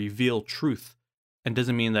tries to reveal truth, and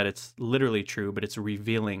doesn't mean that it's literally true, but it's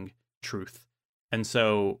revealing truth. And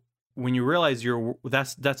so when you realize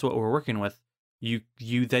that's what we're working with, you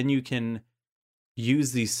can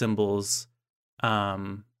use these symbols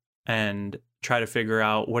and try to figure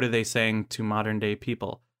out what are they saying to modern day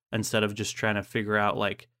people, instead of just trying to figure out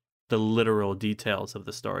like the literal details of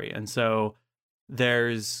the story. And so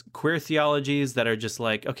there's queer theologies that are just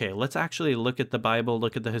like, okay, let's actually look at the Bible,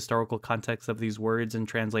 look at the historical context of these words and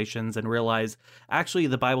translations, and realize actually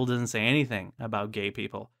the Bible doesn't say anything about gay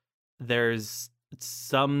people. There's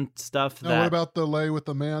some stuff what about the lay with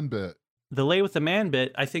the man bit? The lay with the man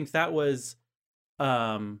bit, I think that was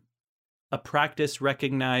a practice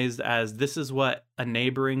recognized as this is what a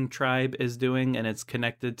neighboring tribe is doing, and it's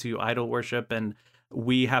connected to idol worship, and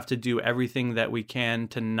we have to do everything that we can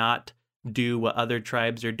to not do what other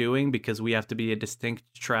tribes are doing because we have to be a distinct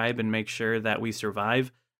tribe and make sure that we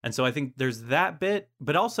survive. And so I think there's that bit,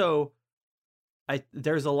 but also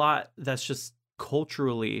there's a lot that's just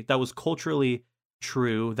that was culturally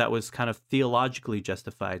true, that was kind of theologically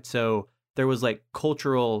justified. So there was like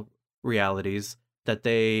cultural realities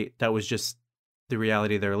that was just the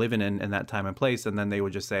reality they're living in that time and place, and then they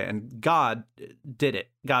would just say, and God did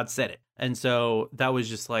it, God said it. And so that was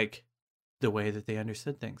just like the way that they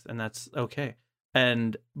understood things, and that's okay.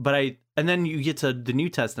 And then you get to the New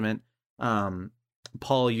Testament,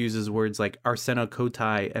 Paul uses words like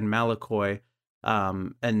arsenokotai and malakoi,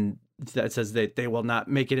 and that says that they will not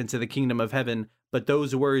make it into the kingdom of heaven. But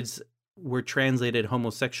those words were translated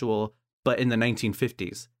homosexual, but in the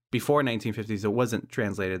 1950s. Before 1950s, it wasn't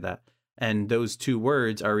translated that. And those two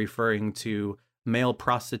words are referring to male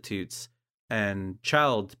prostitutes and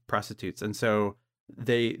child prostitutes. And so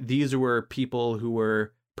these were people who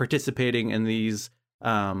were participating in these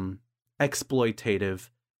exploitative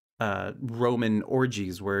Roman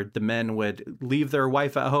orgies, where the men would leave their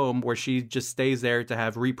wife at home, where she just stays there to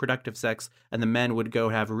have reproductive sex, and the men would go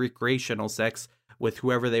have recreational sex with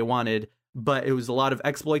whoever they wanted. But it was a lot of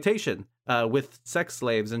exploitation with sex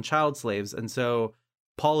slaves and child slaves. And so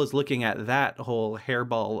Paul is looking at that whole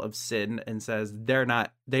hairball of sin and says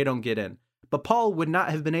they don't get in. But Paul would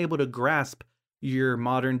not have been able to grasp your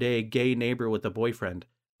modern day gay neighbor with a boyfriend.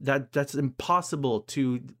 That's impossible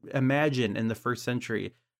to imagine in the first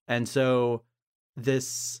century. And so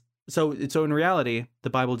so in reality, the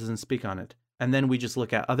Bible doesn't speak on it. And then we just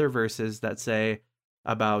look at other verses that say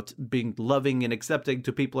about being loving and accepting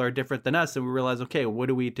to people who are different than us, and we realize, okay, what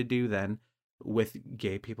are we to do then with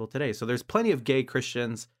gay people today? So there's plenty of gay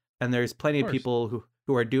Christians, and there's plenty of people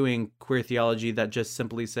who are doing queer theology that just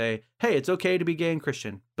simply say, hey, it's okay to be gay and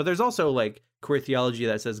Christian. But there's also like queer theology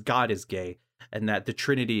that says God is gay and that the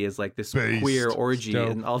Trinity is like this queer orgy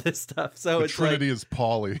and all this stuff. So the it's Trinity is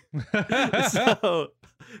poly. So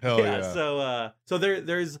Hell yeah. So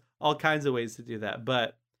there's all kinds of ways to do that.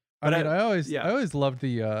 But I mean, I always loved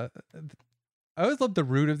the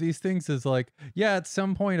root of these things is like, yeah, at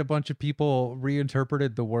some point a bunch of people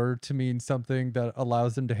reinterpreted the word to mean something that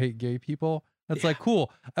allows them to hate gay people. That's like,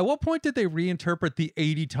 cool. At what point did they reinterpret the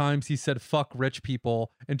 80 times he said fuck rich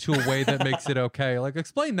people into a way that makes it okay? Like,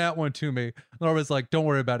 explain that one to me. And I was like, don't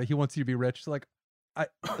worry about it. He wants you to be rich. It's like,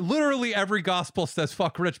 literally every gospel says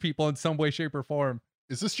fuck rich people in some way, shape, or form.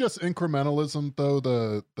 Is this just incrementalism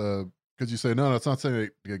though? Because you say, no, it's not saying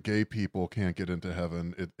that gay people can't get into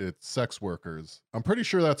heaven. It's sex workers. I'm pretty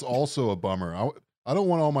sure that's also a bummer. I don't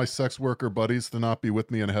want all my sex worker buddies to not be with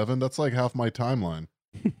me in heaven. That's like half my timeline.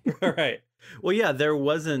 Right. Well, yeah, there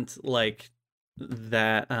wasn't like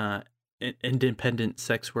that independent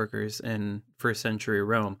sex workers in first century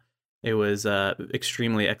Rome. It was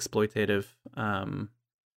extremely exploitative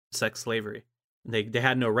sex slavery. They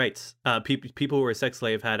had no rights. People who were sex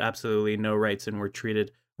slave had absolutely no rights and were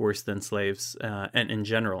treated worse than slaves and in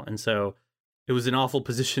general. And so it was an awful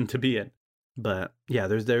position to be in. But yeah,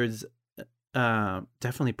 there's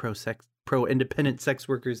definitely pro independent sex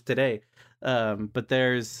workers today. But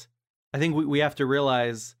I think we have to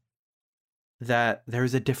realize that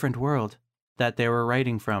there's a different world that they were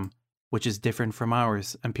writing from, which is different from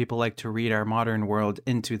ours. And people like to read our modern world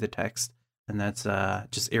into the text. And that's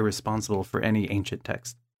just irresponsible for any ancient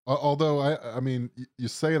text. Although, I mean, you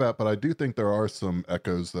say that, but I do think there are some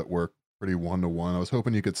echoes that work pretty one-to-one. I was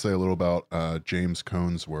hoping you could say a little about James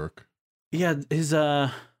Cone's work. Yeah, his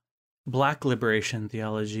Black liberation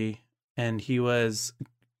theology, and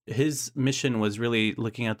his mission was really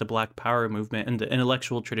looking at the Black Power movement and the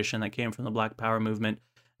intellectual tradition that came from the Black Power movement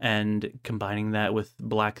and combining that with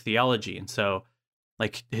Black theology. And so,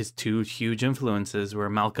 like, his two huge influences were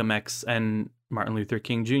Malcolm X and Martin Luther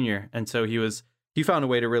King Jr. And so he found a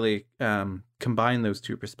way to really combine those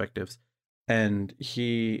two perspectives. And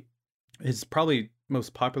his probably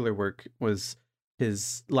most popular work was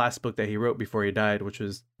his last book that he wrote before he died, which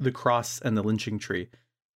was The Cross and the Lynching Tree,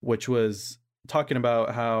 which was talking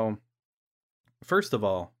about how, first of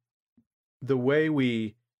all, the way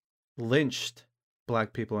we lynched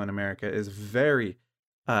Black people in America is very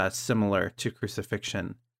similar to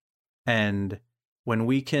crucifixion. And when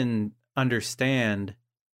we can understand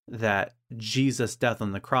that Jesus' death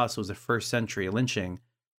on the cross was a first century lynching,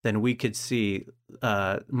 then we could see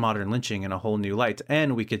modern lynching in a whole new light.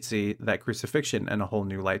 And we could see that crucifixion in a whole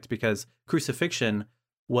new light, because crucifixion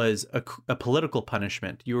was a political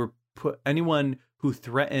punishment. You were anyone who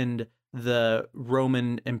threatened the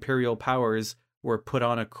Roman imperial powers were put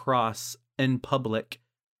on a cross in public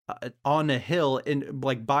on a hill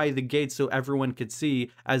by the gates so everyone could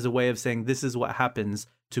see, as a way of saying this is what happens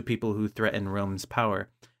to people who threaten Rome's power.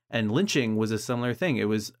 And lynching was a similar thing. It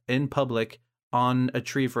was in public on a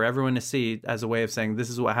tree for everyone to see, as a way of saying this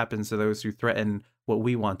is what happens to those who threaten what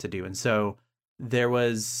we want to do. And so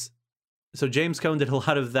James Cone did a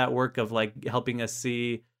lot of that work of like helping us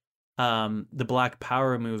see the Black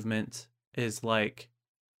Power movement is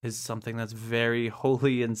something that's very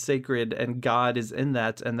holy and sacred, and God is in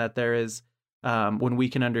that, and that there is when we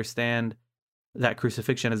can understand that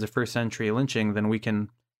crucifixion is a first century lynching, then we can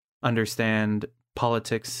understand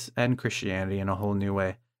politics and Christianity in a whole new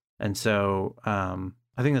way. And so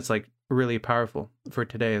I think that's like really powerful for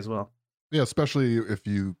today as well. Yeah, especially if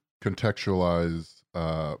you contextualize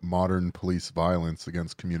modern police violence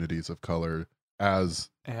against communities of color as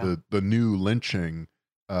the new lynching,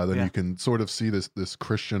 then you can sort of see this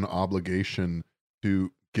Christian obligation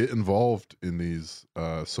to get involved in these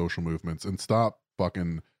social movements and stop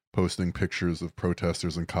fucking posting pictures of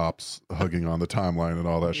protesters and cops hugging on the timeline and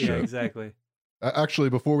all that shit. Yeah, exactly. Actually,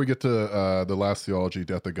 before we get to the last theology,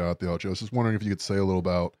 Death of God theology, I was just wondering if you could say a little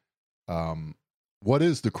about what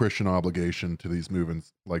is the Christian obligation to these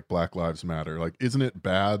movements like Black Lives Matter? Like, isn't it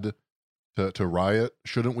bad to riot?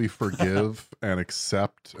 Shouldn't we forgive and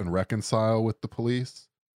accept and reconcile with the police?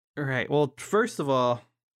 Right. Well, first of all,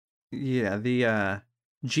 yeah, the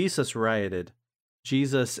Jesus rioted.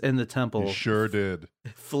 Jesus in the temple. He sure did.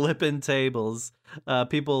 Flipping tables.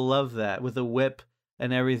 People love that with a whip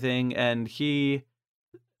and everything. And he,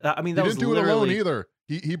 I mean, that he didn't was do it alone literally either.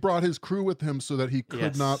 He brought his crew with him so that he could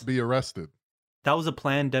Yes. not be arrested. That was a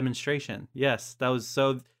planned demonstration. Yes, that was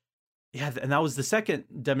so. Yeah, and that was the second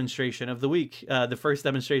demonstration of the week. The first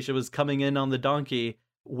demonstration was coming in on the donkey,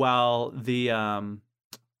 while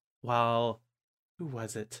who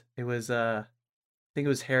was it? It was I think it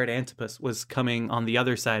was Herod Antipas was coming on the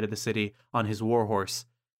other side of the city on his war horse,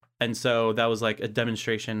 and so that was like a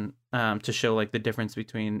demonstration to show like the difference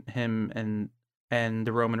between him and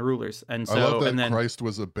the Roman rulers. And so I love that and then Christ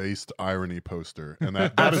was a based irony poster, and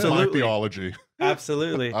that is my Absolutely. theology.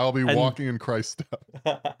 absolutely. I'll be And- walking in Christ's step.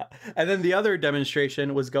 And then the other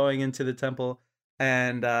demonstration was going into the temple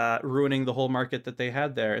and ruining the whole market that they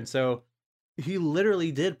had there. And so he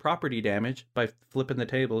literally did property damage by flipping the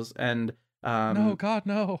tables. And No, God,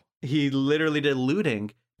 no. he literally did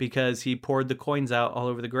looting because he poured the coins out all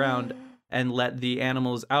over the ground and let the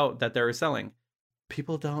animals out that they were selling.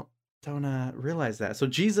 People don't realize that. So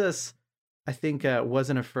Jesus, I think,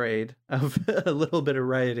 wasn't afraid of a little bit of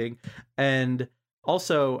rioting. And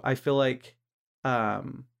also, I feel like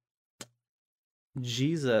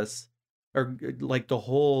Jesus, or like the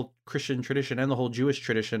whole Christian tradition and the whole Jewish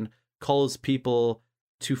tradition, calls people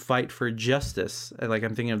to fight for justice. And like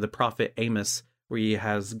I'm thinking of the prophet Amos, where he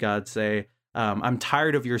has God say, I'm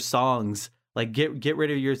tired of your songs. Like get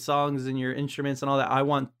rid of your songs and your instruments and all that. I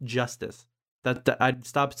want justice. That I'd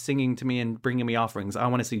stop singing to me and bringing me offerings. I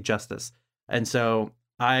want to see justice. And so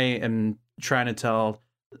I am trying to tell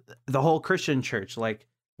the whole Christian church, like,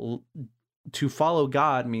 to follow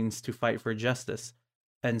God means to fight for justice.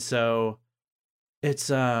 And so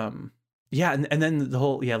it's and then the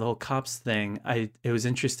whole cops thing, it was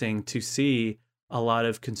interesting to see a lot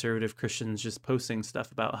of conservative Christians just posting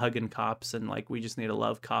stuff about hugging cops and like we just need to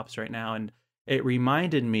love cops right now. And it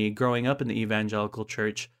reminded me, growing up in the evangelical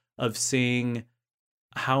church, of seeing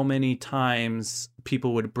how many times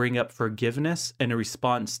people would bring up forgiveness in a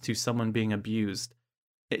response to someone being abused,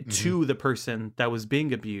 to the person that was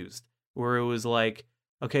being abused, where it was like,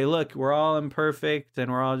 okay, look, we're all imperfect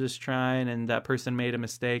and we're all just trying, and that person made a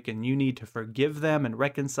mistake and you need to forgive them and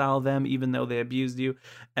reconcile them even though they abused you.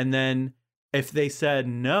 And then if they said,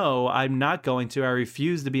 no, I'm not going to, I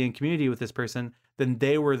refuse to be in community with this person, then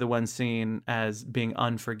they were the ones seen as being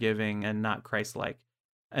unforgiving and not Christ-like.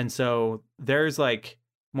 And so there's like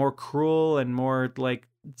more cruel and more like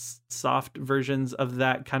soft versions of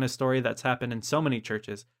that kind of story that's happened in so many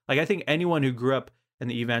churches. Like I think anyone who grew up in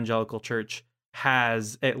the evangelical church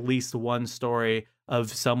has at least one story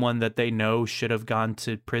of someone that they know should have gone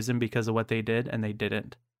to prison because of what they did and they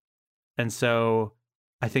didn't. And so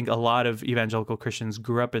I think a lot of evangelical Christians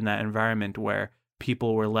grew up in that environment where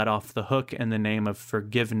people were let off the hook in the name of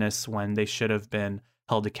forgiveness when they should have been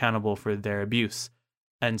held accountable for their abuse.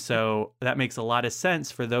 And so that makes a lot of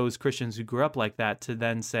sense for those Christians who grew up like that to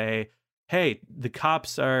then say, hey, the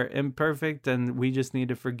cops are imperfect and we just need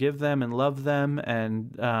to forgive them and love them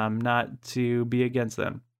and not to be against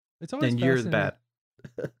them. It's always And you're fascinating.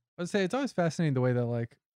 bad. I would say it's always fascinating the way that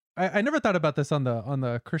like I never thought about this on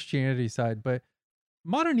the Christianity side, but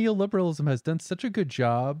modern neoliberalism has done such a good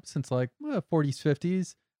job since like 40s,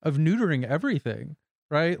 50s of neutering everything.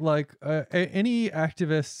 Right, like any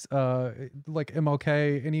activists, like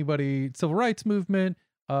MLK, anybody, civil rights movement,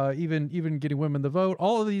 even getting women the vote.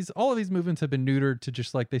 All of these movements have been neutered to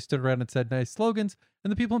just like they stood around and said nice slogans,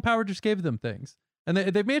 and the people in power just gave them things. And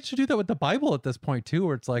they managed to do that with the Bible at this point too,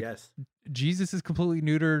 where it's like Yes. Jesus is completely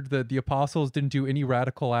neutered. The apostles didn't do any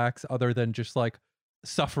radical acts other than just like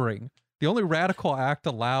suffering. The only radical act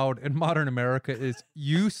allowed in modern America is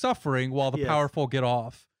you suffering while the Yes. powerful get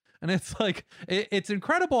off. And it's like, it's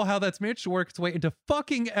incredible how that's managed to work its way into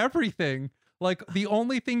fucking everything. Like the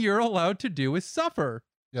only thing you're allowed to do is suffer.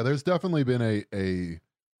 Yeah, there's definitely been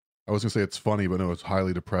I was gonna say it's funny, but no, it's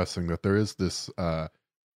highly depressing that there is this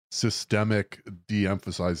systemic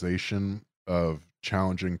de-emphasization of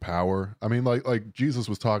challenging power. I mean, like Jesus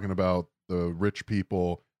was talking about the rich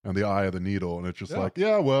people and the eye of the needle, and it's just like,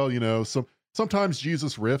 yeah, well, you know, sometimes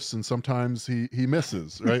Jesus riffs and sometimes he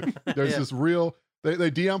misses, right? There's Yeah. this real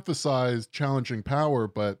they de-emphasize challenging power,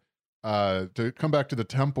 but to come back to the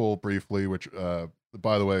temple briefly, which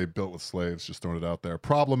by the way, built with slaves, just throwing it out there.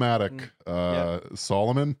 Problematic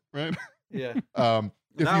Solomon, right? Yeah.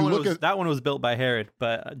 If you look at that one was built by Herod,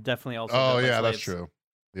 but definitely also. oh built by yeah, that's slaves. true.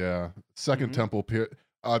 Yeah, 2nd Mhm. temple period.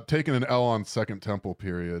 taking an L on Second Temple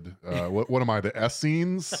period. What am I, the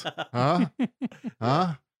Essenes? Huh?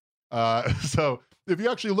 Huh? So if you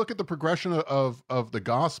actually look at the progression of the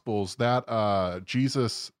Gospels, that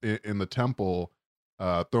Jesus in the temple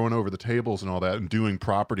throwing over the tables and all that and doing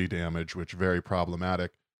property damage, which very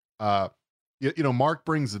problematic. Mark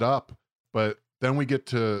brings it up, but then we get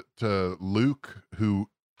to Luke, who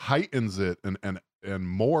heightens it and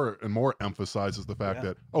more emphasizes the fact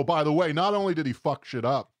that, oh, by the way, not only did he fuck shit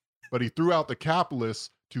up, but he threw out the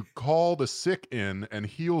capitalists to call the sick in and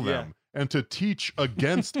heal them and to teach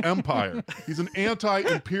against empire. He's an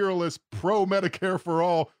anti-imperialist, pro-Medicare for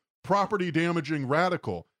all, property damaging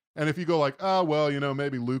radical. And if you go like, oh, well,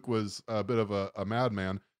 maybe Luke was a bit of a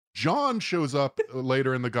madman. John shows up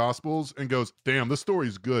later in the Gospels and goes, damn, this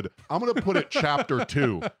story's good. I'm going to put it chapter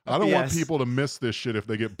 2. I don't want people to miss this shit if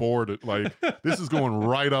they get bored. Like, this is going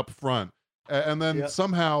right up front. And then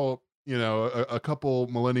somehow, a couple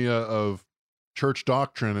millennia of church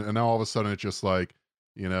doctrine, and now all of a sudden it's just like,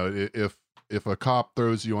 if a cop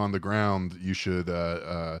throws you on the ground, you should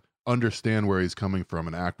understand where he's coming from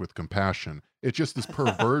and act with compassion. It's just this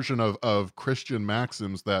perversion of Christian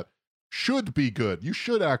maxims that should be good. You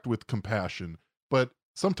should act with compassion, but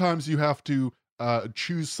sometimes you have to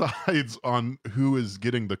choose sides on who is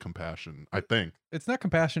getting the compassion, I think. It's not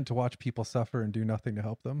compassion to watch people suffer and do nothing to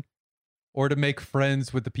help them, or to make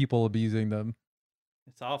friends with the people abusing them.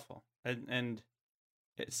 It's awful. And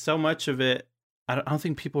so much of it, I don't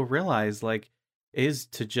think people realize, like, is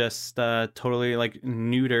to just totally like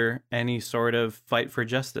neuter any sort of fight for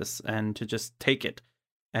justice and to just take it.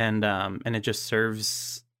 And it just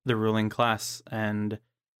serves the ruling class. And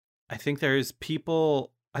I think there's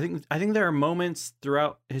people, I think there are moments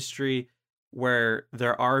throughout history where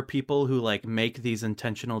there are people who like make these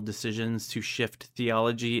intentional decisions to shift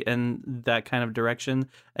theology in that kind of direction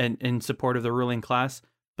and in support of the ruling class.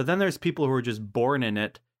 But then there's people who are just born in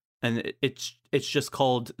it, and it's just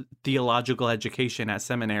called theological education at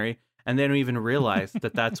seminary, and they don't even realize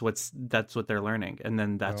that that's what they're learning, and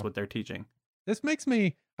then that's what they're teaching. This makes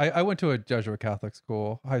me. I went to a Jesuit Catholic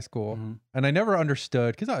school, high school, and I never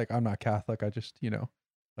understood, because I'm not Catholic. I just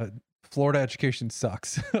Florida education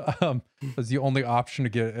sucks. It was the only option to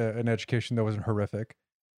get an education that wasn't horrific,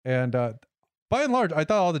 and by and large, I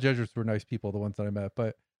thought all the Jesuits were nice people, the ones that I met,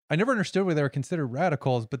 but I never understood why they were considered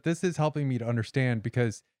radicals. But this is helping me to understand,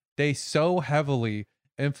 because they so heavily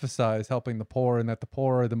emphasize helping the poor and that the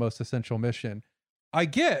poor are the most essential mission. I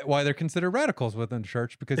get why they're considered radicals within the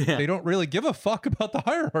church, because they don't really give a fuck about the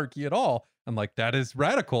hierarchy at all. I'm like, that is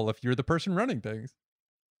radical if you're the person running things.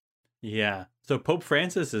 Yeah. So Pope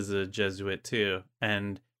Francis is a Jesuit too,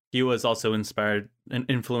 and he was also inspired and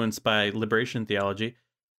influenced by liberation theology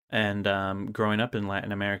and growing up in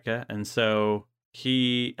Latin America. And so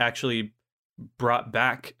he actually brought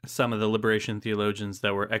back some of the liberation theologians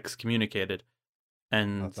that were excommunicated.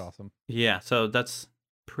 And that's awesome. Yeah, so that's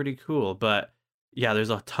pretty cool. But yeah, there's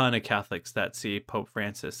a ton of Catholics that see Pope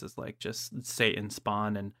Francis as like just Satan's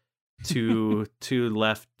spawn and too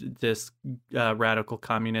left this radical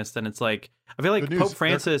communist. And it's like, I feel like Pope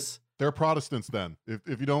Francis, they're Protestants then.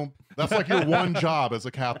 If you don't, that's like your one job as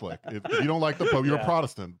a Catholic. If you don't like the Pope, you're a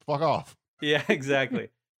Protestant. Fuck off. Yeah, exactly.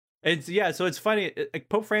 So it's funny. Like,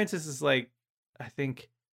 Pope Francis is like, I think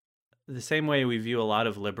the same way we view a lot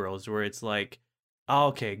of liberals, where it's like, oh,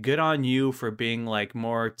 okay, good on you for being like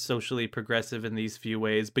more socially progressive in these few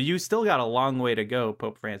ways, but you still got a long way to go,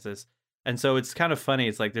 Pope Francis. And so it's kind of funny.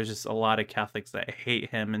 It's like there's just a lot of Catholics that hate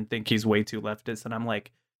him and think he's way too leftist, and I'm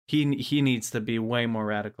like, he needs to be way more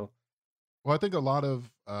radical. Well, I think a lot of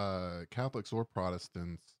Catholics or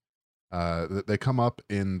Protestants, they come up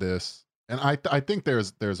in this, and I think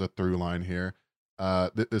there's a through line here,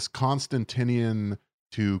 this Constantinian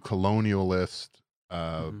to colonialist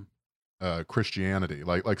Christianity,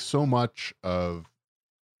 like so much of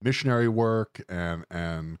missionary work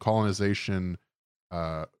and colonization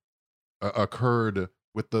occurred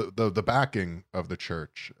with the backing of the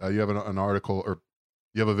church. You have an article, or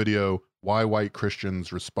you have a video, why white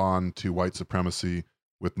Christians respond to white supremacy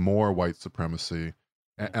with more white supremacy.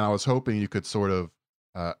 And I was hoping you could sort of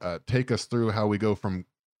take us through how we go from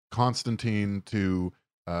Constantine to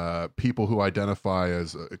people who identify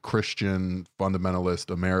as Christian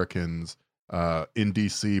fundamentalist Americans in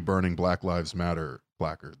DC burning Black Lives Matter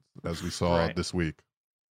placards, as we saw this week.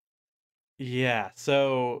 Yeah.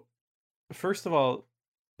 So first of all,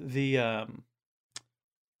 the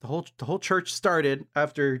whole church started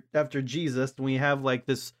after Jesus, and we have like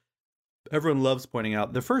this. Everyone loves pointing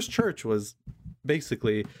out the first church was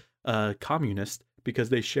basically communist because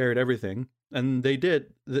they shared everything, and they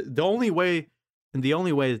did the only way and the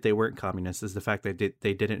only way that they weren't communists is the fact that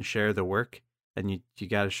they didn't share the work, and you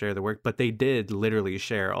got to share the work, but they did literally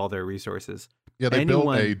share all their resources. Yeah, they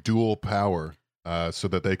built a dual power so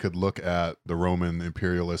that they could look at the Roman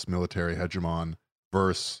imperialist military hegemon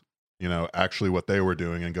versus, actually what they were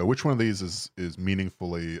doing and go, which one of these is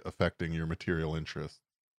meaningfully affecting your material interests?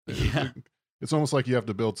 Yeah. It's almost like you have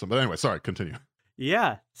to build some. But anyway, sorry, continue.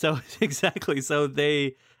 Yeah. So exactly. So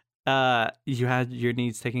they, you had your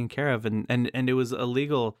needs taken care of, and it was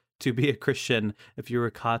illegal to be a Christian. If you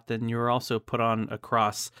were caught, then you were also put on a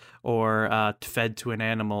cross or fed to an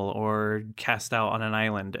animal or cast out on an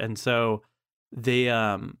island. And so they,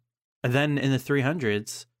 then in the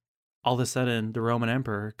 300s, all of a sudden, the Roman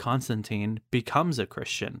Emperor Constantine becomes a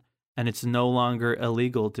Christian, and it's no longer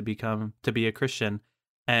illegal to be a Christian.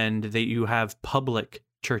 And you have public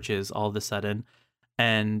churches all of a sudden,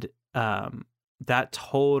 and that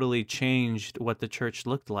totally changed what the church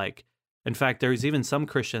looked like. In fact, there's even some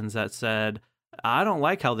Christians that said, I don't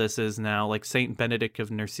like how this is now. Like Saint Benedict of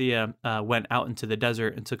Nursia went out into the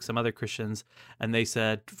desert and took some other Christians, and they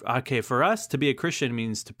said, okay, for us to be a Christian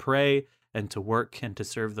means to pray and to work and to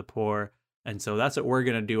serve the poor. And so that's what we're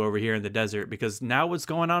going to do over here in the desert, because now what's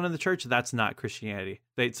going on in the church, that's not Christianity.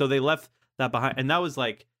 So they left that behind, and that was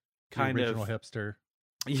like kind the of original hipster.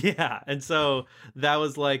 Yeah. And so that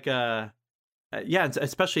was like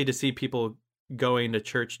especially to see people going to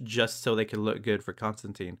church just so they could look good for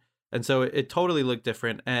Constantine. And so it totally looked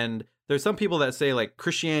different. And there's some people that say like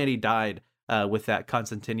Christianity died with that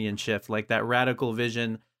Constantinian shift, like that radical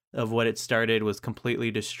vision of what it started was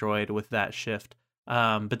completely destroyed with that shift.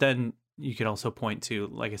 But then you could also point to,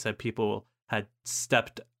 like I said, people had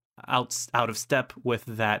stepped out of step with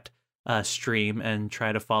that stream and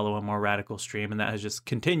try to follow a more radical stream, and that has just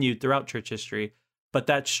continued throughout church history. But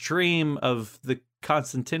that stream of the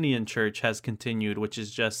Constantinian church has continued, which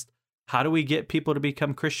is just, how do we get people to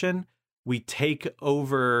become Christian? We take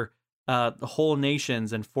over the whole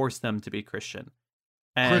nations and force them to be Christian.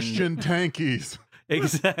 And Christian tankies.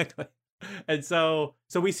 Exactly. And so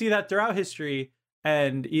we see that throughout history,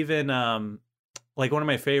 and even like one of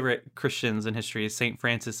my favorite Christians in history is Saint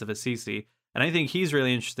Francis of Assisi. And I think he's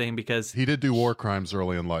really interesting because he did do war crimes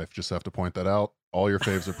early in life. Just have to point that out. All your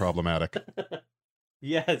faves are problematic.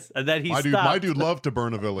 Yes, and then my dude loved to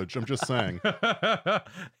burn a village. I'm just saying. And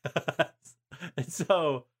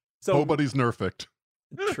so nobody's nerfed.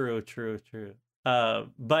 True.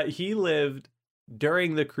 But he lived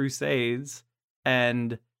during the Crusades,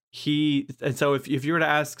 and so if you were to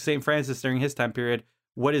ask Saint Francis during his time period,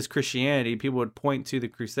 what is Christianity? People would point to the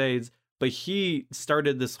Crusades, but he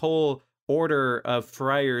started this whole order of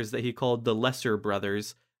friars that he called the Lesser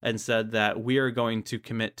Brothers, and said that we are going to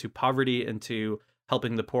commit to poverty and to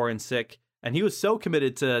helping the poor and sick. And he was so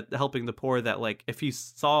committed to helping the poor that, like, if he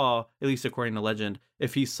saw, at least according to legend,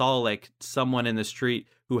 if he saw like someone in the street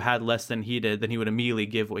who had less than he did, then he would immediately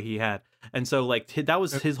give what he had. And so like that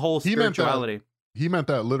was his whole spirituality. He meant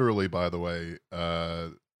that literally, by the way.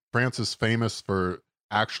 Francis famous for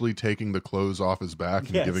actually taking the clothes off his back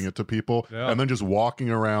and giving it to people, and then just walking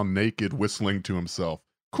around naked whistling to himself.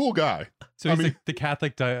 Cool guy. So he's like the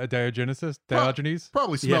Catholic Diogenes?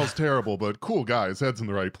 Probably smells terrible, but cool guy. His head's in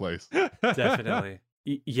the right place. Definitely.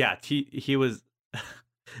 Yeah, he was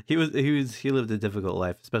he lived a difficult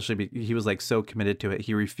life, especially because he was like so committed to it.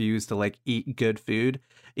 He refused to like eat good food.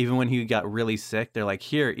 Even when he got really sick, they're like,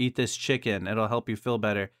 "Here, eat this chicken. It'll help you feel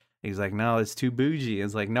better." He's like, "No, it's too bougie."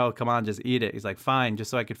 It's like, "No, come on, just eat it." He's like, "Fine,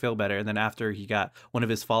 just so I could feel better." And then after, he got one of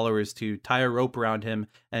his followers to tie a rope around him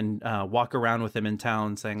and walk around with him in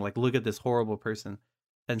town, saying, "Like, look at this horrible person."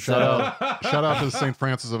 And shout out to Saint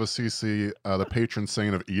Francis of Assisi, the patron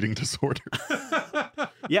saint of eating disorders.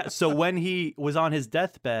 Yeah. So when he was on his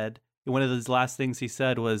deathbed, one of his last things he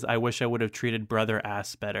said was, "I wish I would have treated brother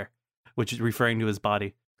ass better," which is referring to his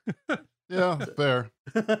body. Yeah, fair.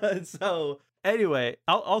 So. Anyway,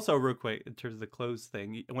 also real quick, in terms of the clothes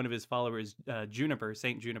thing, one of his followers, Juniper,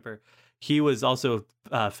 Saint Juniper, he was also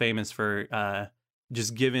famous for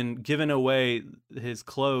just giving away his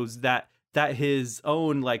clothes that his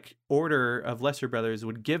own like order of Lesser Brothers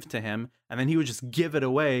would give to him, and then he would just give it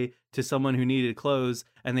away to someone who needed clothes,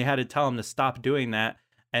 and they had to tell him to stop doing that.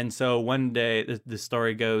 And so one day, the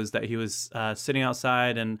story goes that he was sitting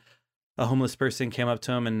outside, and a homeless person came up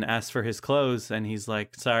to him and asked for his clothes, and he's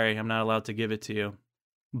like, "Sorry, I'm not allowed to give it to you,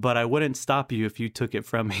 but I wouldn't stop you if you took it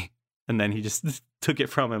from me." And then he just took it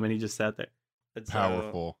from him, and he just sat there. And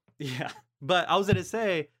powerful. So, yeah. But I was going to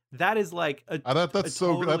say, that is like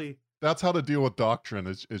that's how to deal with doctrine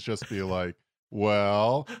is just be like,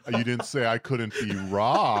 Well, you didn't say I couldn't be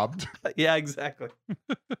robbed. Yeah, exactly.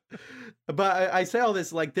 But I say all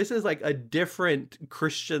this like this is like a different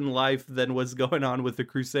Christian life than what's going on with the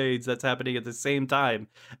Crusades that's happening at the same time.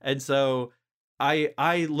 And so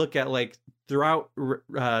I look at like throughout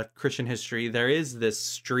Christian history, there is this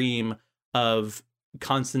stream of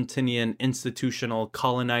Constantinian institutional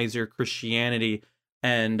colonizer Christianity,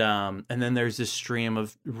 and then there's this stream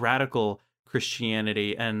of radical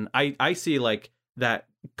Christianity, and I see like that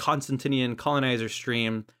Constantinian colonizer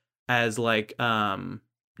stream as like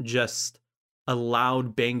just a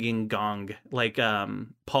loud banging gong. Like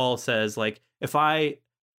Paul says, like if I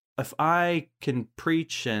can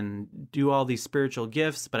preach and do all these spiritual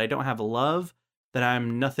gifts, but I don't have love, then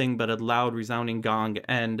I'm nothing but a loud resounding gong.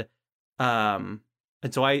 And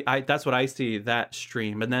so I that's what I see, that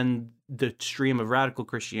stream. And then the stream of radical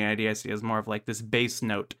Christianity I see as more of like this bass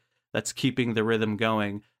note that's keeping the rhythm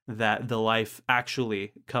going, that the life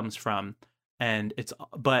actually comes from. And it's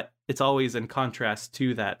always in contrast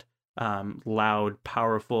to that loud,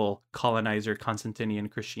 powerful colonizer Constantinian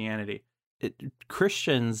Christianity.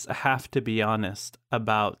 Christians have to be honest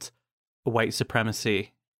about white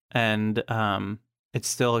supremacy, and it's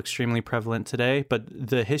still extremely prevalent today, but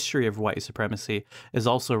the history of white supremacy is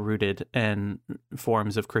also rooted in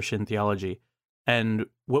forms of Christian theology. And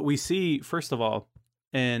what we see, first of all,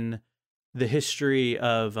 in the history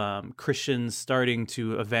of Christians starting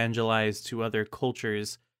to evangelize to other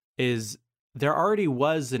cultures is there already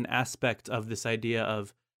was an aspect of this idea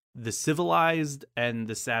of the civilized and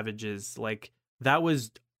the savages. Like that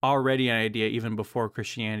was already an idea even before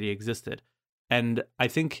Christianity existed. And I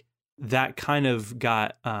think that kind of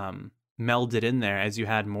got melded in there as you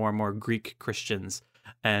had more and more Greek Christians,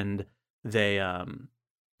 and they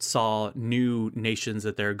saw new nations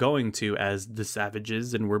that they're going to as the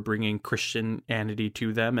savages, and were bringing Christianity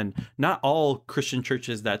to them. And not all Christian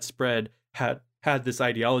churches that spread had this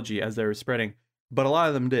ideology as they were spreading, but a lot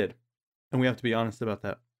of them did, and we have to be honest about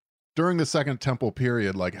that. During the Second Temple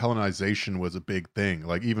period, like Hellenization was a big thing.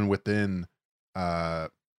 Like even within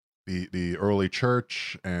the early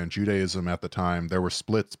church and Judaism at the time, there were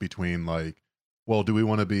splits between like, well, do we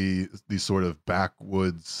want to be these sort of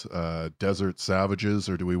backwoods desert savages,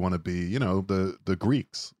 or do we want to be, you know, the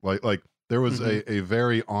Greeks? Like there was a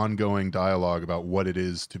very ongoing dialogue about what it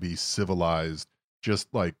is to be civilized, just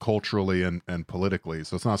like culturally and politically.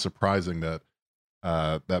 So it's not surprising that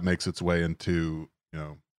that makes its way into, you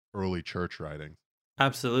know, early church writings.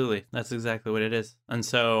 Absolutely. That's exactly what it is. And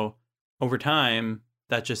so over time,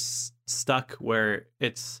 that just stuck where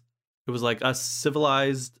it was like us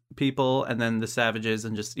civilized people and then the savages,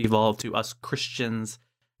 and just evolved to us Christians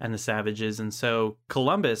and the savages. And so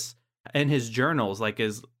Columbus in his journals like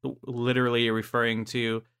is literally referring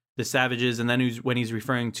to the savages, and then when he's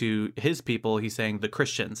referring to his people, he's saying the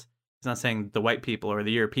Christians. He's not saying the white people or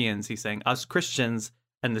the Europeans. He's saying us Christians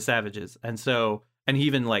and the savages. And so, and he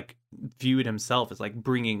even like viewed himself as like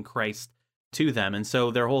bringing Christ to them. And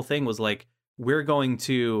so their whole thing was like, we're going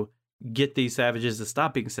to get these savages to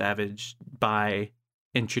stop being savage by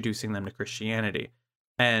introducing them to Christianity.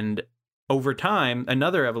 And over time,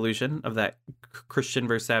 another evolution of that Christian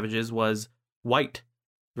versus savages was white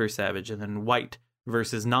versus savage, and then white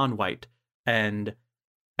versus non-white. And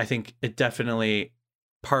I think it definitely,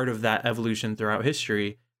 part of that evolution throughout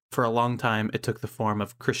history, for a long time, it took the form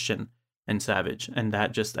of Christian and savage. And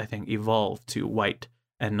that just, I think, evolved to white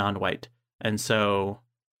and non-white. And so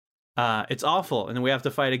it's awful, and we have to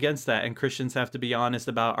fight against that, and Christians have to be honest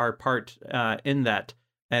about our part in that,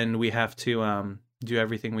 and we have to do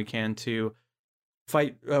everything we can to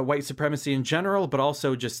fight white supremacy in general, but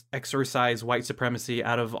also just exorcise white supremacy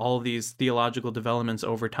out of all of these theological developments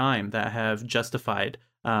over time that have justified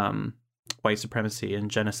white supremacy and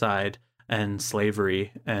genocide and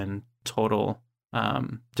slavery and total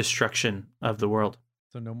destruction of the world.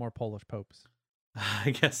 So no more Polish popes. I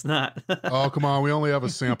guess not. Oh, come on. We only have a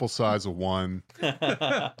sample size of one. That's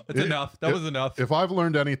enough. That was enough. If I've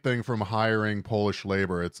learned anything from hiring Polish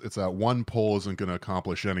labor, it's that one Pole isn't going to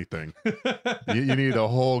accomplish anything. you need a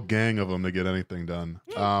whole gang of them to get anything done.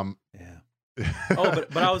 Yeah.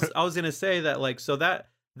 But I was going to say that, like, so that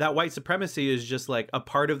white supremacy is just like a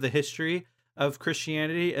part of the history of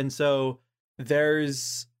Christianity. And so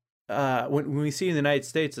there's when we see in the United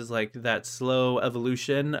States is like that slow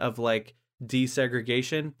evolution of like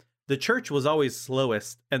desegregation. The church was always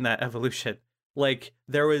slowest in that evolution. Like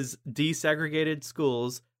there was desegregated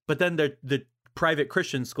schools, but then the private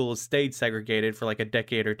Christian schools stayed segregated for like a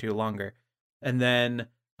decade or two longer. And then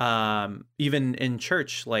even in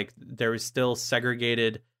church, like there was still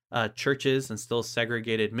segregated churches and still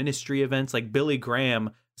segregated ministry events. Like Billy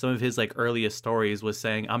Graham some of his like earliest stories was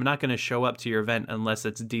saying, I'm not going to show up to your event unless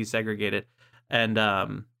it's desegregated. And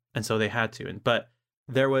so they had to. But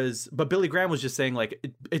Billy Graham was just saying like,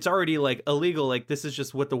 it's already like illegal. Like this is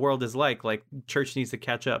just what the world is like church needs to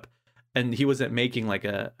catch up. And he wasn't making like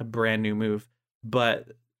a brand new move.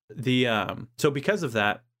 But so because of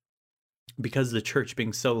that, because the church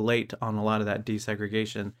being so late on a lot of that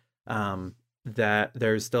desegregation, that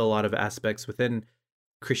there's still a lot of aspects within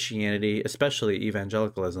Christianity, especially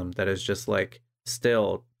evangelicalism, that is just like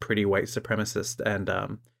still pretty white supremacist.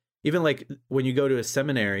 And even like when you go to a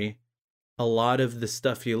seminary, a lot of the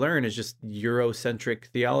stuff you learn is just Eurocentric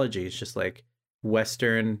theology. It's just like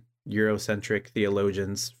Western Eurocentric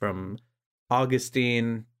theologians, from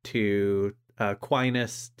Augustine to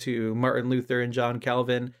Aquinas to Martin Luther and John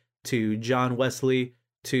Calvin to John Wesley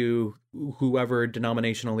to whoever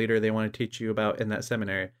denominational leader they want to teach you about in that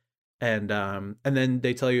seminary. And then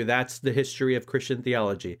they tell you that's the history of Christian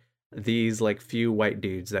theology. These like few white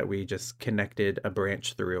dudes that we just connected a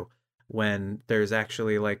branch through, when there's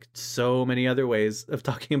actually like so many other ways of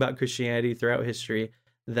talking about Christianity throughout history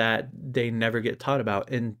that they never get taught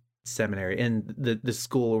about in seminary, in the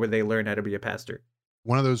school where they learn how to be a pastor.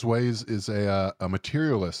 One of those ways is a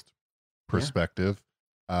materialist perspective.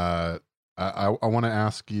 Yeah. I want to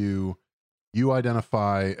ask you, you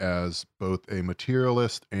identify as both a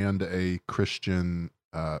materialist and a Christian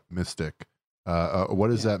mystic. What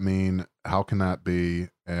does that mean? How can that be?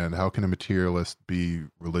 And how can a materialist be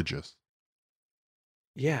religious?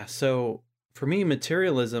 Yeah, so for me,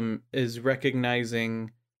 materialism is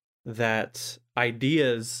recognizing that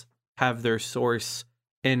ideas have their source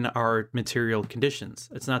in our material conditions.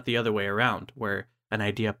 It's not the other way around, where an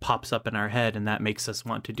idea pops up in our head and that makes us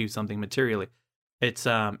want to do something materially. It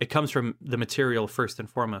comes from the material first and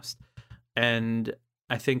foremost. And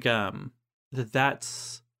I think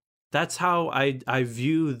that's how I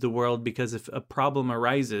view the world, because if a problem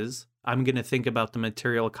arises, I'm going to think about the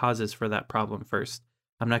material causes for that problem first.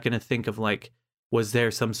 I'm not going to think of like, was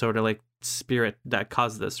there some sort of like spirit that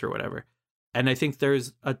caused this or whatever? And I think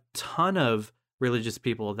there's a ton of religious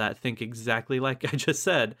people that think exactly like I just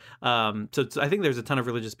said. So I think there's a ton of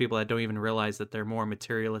religious people that don't even realize that they're more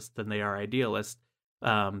materialist than they are idealist,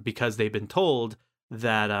 because they've been told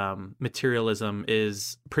that materialism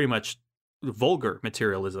is pretty much vulgar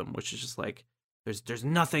materialism, which is just like there's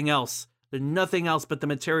nothing else. There's nothing else but the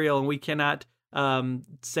material, and we cannot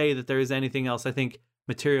say that there is anything else. I think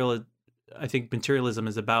materialism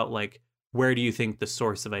is about like, where do you think the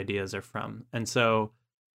source of ideas are from? And so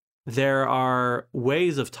there are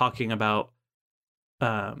ways of talking about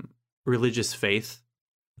religious faith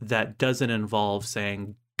that doesn't involve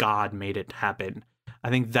saying God made it happen. I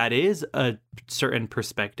think that is a certain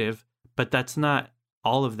perspective, but that's not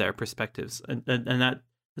all of their perspectives. And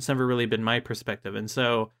that's never really been my perspective. And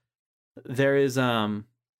so there is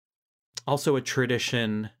also a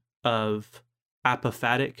tradition of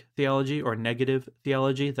apophatic theology or negative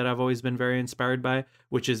theology that I've always been very inspired by,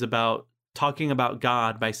 which is about talking about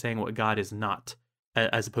God by saying what God is not,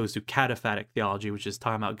 as opposed to cataphatic theology, which is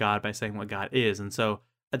talking about God by saying what God is. And so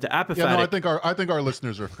the apophatic... Yeah, no, I think our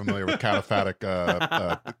listeners are familiar with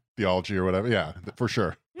cataphatic theology or whatever. Yeah, for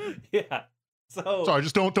sure. Yeah. So sorry,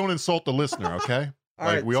 just don't insult the listener, okay?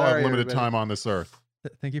 We all have limited time on this earth.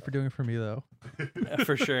 Thank you for doing it for me, though.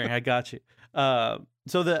 For sure, I got you.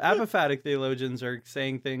 So the apophatic theologians are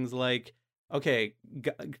saying things like, okay,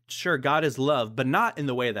 sure, God is love, but not in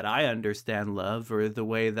the way that I understand love, or the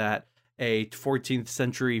way that a 14th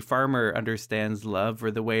century farmer understands love,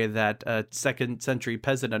 or the way that a 2nd century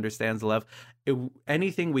peasant understands love.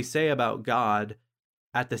 Anything we say about God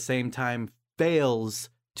at the same time fails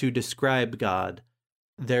to describe God.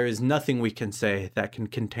 There is nothing we can say that can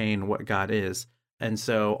contain what God is. And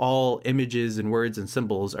so all images and words and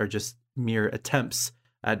symbols are just mere attempts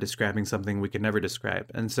at describing something we could never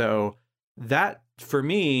describe. And so that, for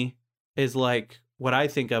me, is like what I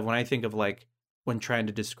think of when I think of like when trying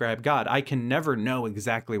to describe God. I can never know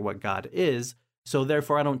exactly what God is, so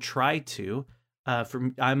therefore I don't try to.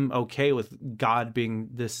 I'm okay with God being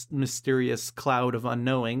this mysterious cloud of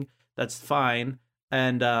unknowing. That's fine.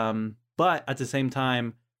 And but at the same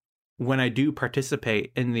time, when I do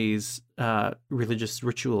participate in these religious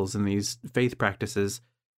rituals and these faith practices,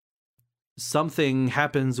 something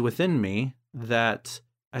happens within me that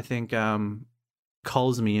I think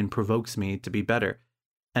calls me and provokes me to be better.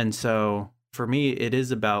 And so for me, it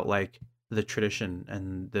is about like the tradition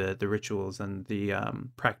and the rituals and the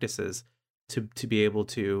practices to be able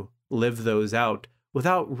to live those out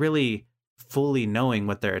without really fully knowing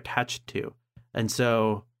what they're attached to. And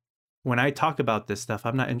so when I talk about this stuff,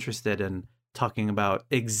 I'm not interested in talking about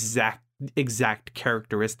exact exact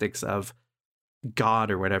characteristics of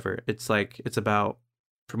God or whatever. It's like, it's about,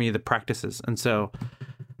 for me, the practices. And so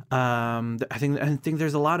I think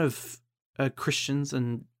there's a lot of Christians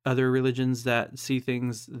and other religions that see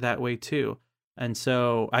things that way too. And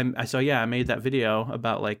so I made that video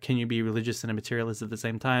about like, can you be religious and a materialist at the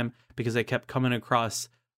same time? Because I kept coming across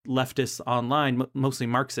leftists online, mostly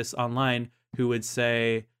Marxists online, who would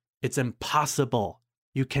say it's impossible.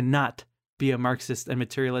 You cannot be a Marxist and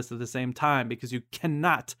materialist at the same time because you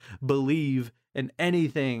cannot believe in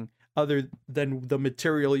anything other than the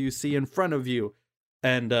material you see in front of you.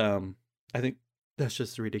 And I think that's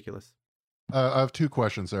just ridiculous. I have two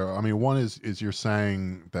questions there. I mean, one is you're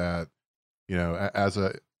saying that, you know,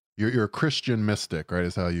 you're a Christian mystic, right?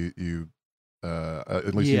 Is how you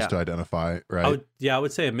at least used to identify, right? I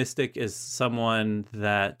would say a mystic is someone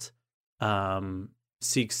that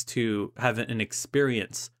seeks to have an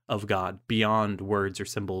experience of God beyond words or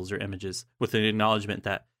symbols or images, with an acknowledgement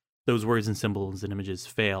that those words and symbols and images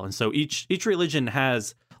fail. And so each religion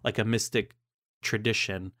has like a mystic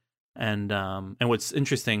tradition. And what's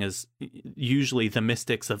interesting is usually the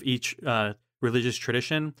mystics of each religious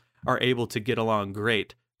tradition are able to get along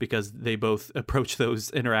great because they both approach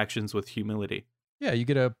those interactions with humility. Yeah, you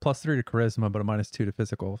get a +3 to charisma, but a -2 to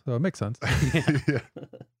physical. So it makes sense.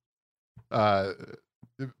 Yeah.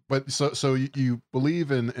 But so you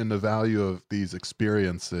believe in the value of these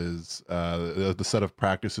experiences, the set of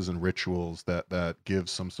practices and rituals that give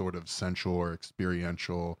some sort of sensual or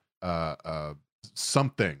experiential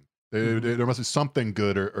something. There must be something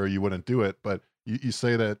good, or you wouldn't do it. But you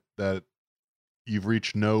say that you've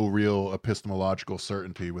reached no real epistemological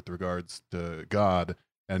certainty with regards to God,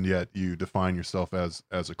 and yet you define yourself as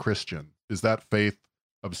a Christian. Is that faith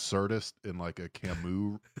absurdist in like a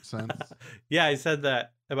Camus sense? Yeah, I said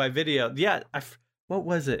that in my video. Yeah, what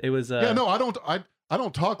was it? It was yeah. No, I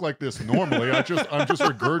don't talk like this normally. I'm just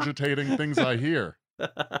regurgitating things I hear.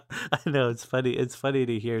 I know, it's funny. It's funny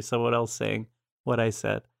to hear someone else saying what I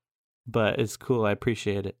said, but it's cool. I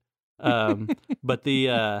appreciate it. But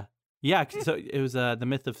the yeah, so it was the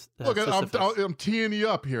myth of look. I'm teeing you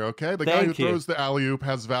up here, okay? The guy who throws the alley-oop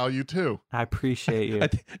has value too. I appreciate you.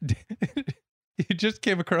 You just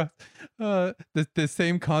came across the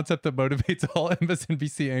same concept that motivates all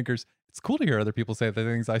MSNBC anchors. It's cool to hear other people say the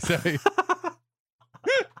things I say.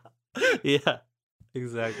 Yeah,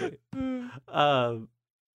 exactly.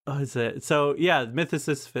 What is it? So yeah, myth of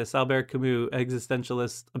Sisyphus, Albert Camus,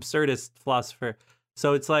 existentialist, absurdist philosopher.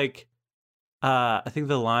 So it's like, I think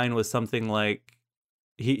the line was something like,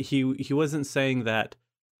 he wasn't saying that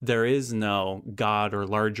there is no God or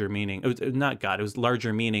larger meaning. It was not God. It was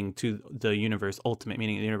larger meaning to the universe, ultimate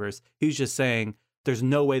meaning of the universe. He was just saying there's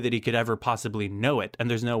no way that he could ever possibly know it. And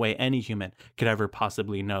there's no way any human could ever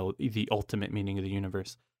possibly know the ultimate meaning of the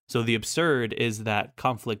universe. So the absurd is that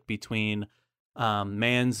conflict between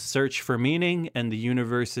man's search for meaning and the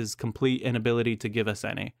universe's complete inability to give us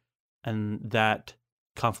any. And that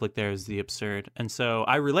conflict there is the absurd. And so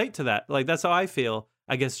I relate to that. Like, that's how I feel,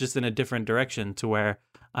 I guess, just in a different direction, to where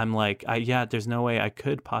I'm like, there's no way I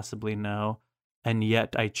could possibly know, and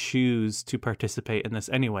yet I choose to participate in this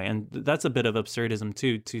anyway. And that's a bit of absurdism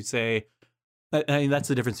too, to say, I mean, that's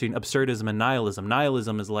the difference between absurdism and nihilism.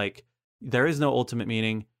 Nihilism is like, there is no ultimate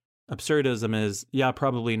meaning. Absurdism is, yeah,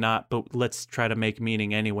 probably not, but let's try to make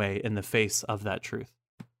meaning anyway in the face of that truth.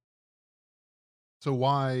 So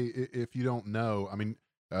why, if you don't know, I mean,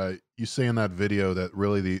 you say in that video that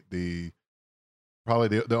really probably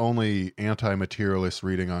the only anti-materialist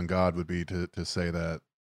reading on God would be to say that,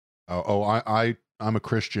 I'm a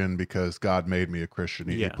Christian because God made me a Christian.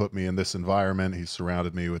 He put me in this environment. He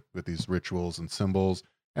surrounded me with these rituals and symbols.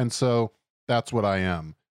 And so that's what I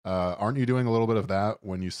am. Aren't you doing a little bit of that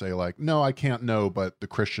when you say like, no, I can't know, but the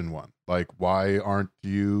Christian one? Like, why aren't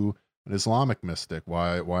you an Islamic mystic?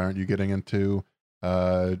 Why aren't you getting into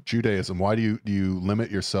Judaism? Why do you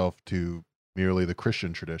limit yourself to merely the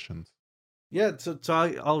Christian traditions? Yeah, so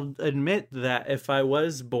I'll admit that if I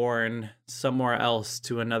was born somewhere else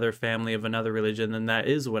to another family of another religion, then that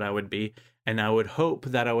is what I would be. And I would hope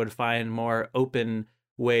that I would find more open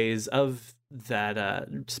ways of that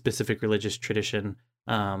specific religious tradition,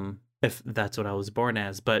 if that's what I was born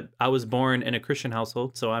as. But I was born in a Christian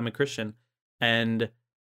household, so I'm a Christian. And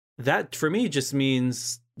that, for me, just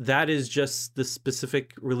means that is just the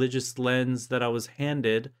specific religious lens that I was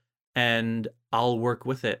handed, and I'll work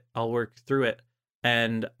with it. I'll work through it.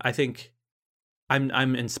 And I think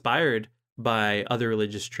I'm inspired by other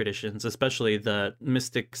religious traditions, especially the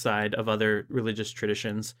mystic side of other religious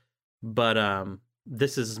traditions. But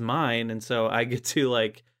this is mine, and so I get to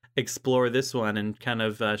like explore this one and kind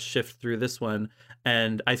of shift through this one.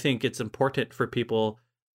 And I think it's important for people,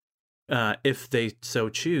 if they so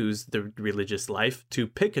choose the religious life, to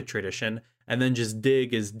pick a tradition and then just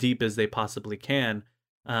dig as deep as they possibly can.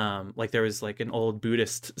 Like there was like an old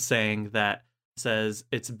Buddhist saying that says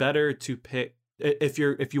it's better to pick, if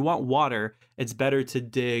you want water, it's better to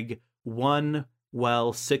dig one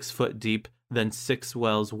well 6 foot deep than 6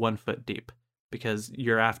 wells 1 foot deep, because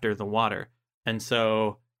you're after the water. And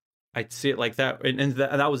so I see it like that, and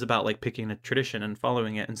that was about like picking a tradition and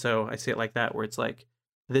following it. And so I see it like that, where it's like,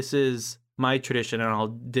 this is my tradition and I'll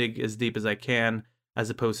dig as deep as I can, as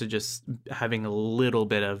opposed to just having a little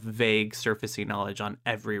bit of vague surfacey knowledge on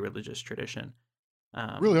every religious tradition.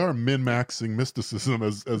 Really are min-maxing mysticism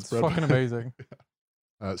as It's fucking amazing.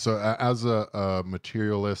 So as a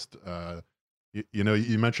materialist, you know,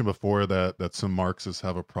 you mentioned before that some Marxists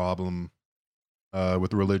have a problem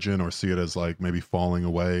with religion, or see it as like maybe falling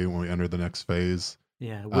away when we enter the next phase.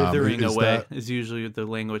 Yeah, withering away is usually the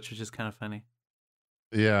language, which is kind of funny.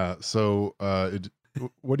 Yeah. So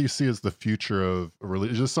what do you see as the future of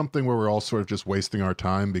religion? Is this something where we're all sort of just wasting our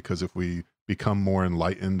time? Because if we become more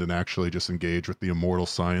enlightened and actually just engage with the immortal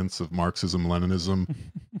science of Marxism, Leninism,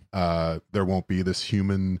 there won't be this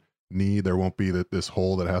human need. There won't be this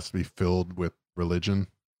hole that has to be filled with religion.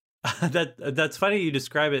 That's funny you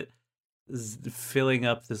describe it as filling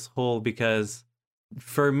up this hole, because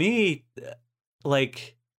for me,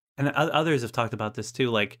 like, and others have talked about this too,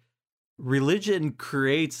 like, religion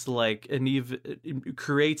creates like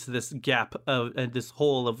creates this gap of, and this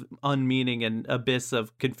hole of unmeaning and abyss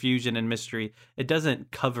of confusion and mystery. It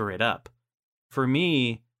doesn't cover it up. For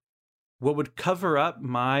me, what would cover up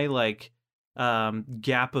my like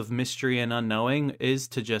gap of mystery and unknowing is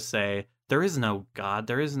to just say, there is no God.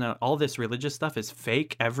 There is no, all this religious stuff is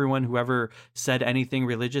fake. Everyone who ever said anything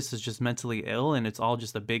religious is just mentally ill, and it's all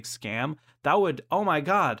just a big scam. That would, oh my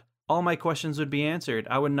God, all my questions would be answered.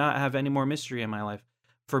 I would not have any more mystery in my life.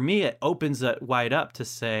 For me, it opens it wide up to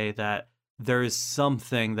say that there is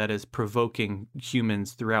something that is provoking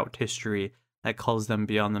humans throughout history that calls them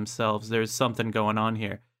beyond themselves. There's something going on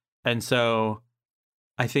here. And so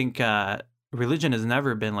I think religion has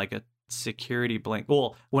never been like a security blanket.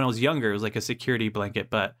 Well, when I was younger, it was like a security blanket,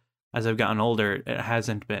 but as I've gotten older, it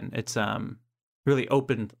hasn't been. It's really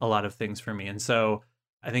opened a lot of things for me. And so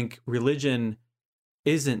I think religion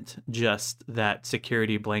isn't just that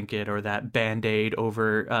security blanket or that band-aid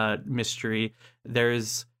over mystery.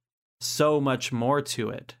 There's so much more to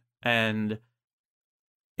it, and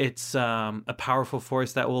it's a powerful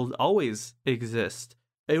force that will always exist.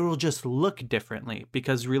 It will just look differently,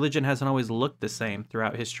 because religion hasn't always looked the same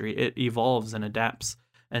throughout history. It evolves and adapts.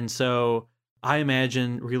 And so I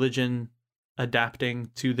imagine religion adapting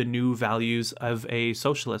to the new values of a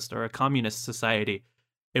socialist or a communist society.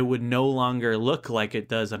 It would no longer look like it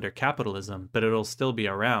does under capitalism, but it'll still be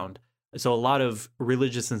around. So a lot of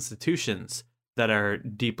religious institutions that are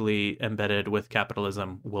deeply embedded with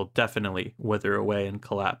capitalism will definitely wither away and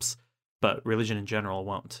collapse, but religion in general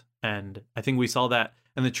won't. And I think we saw that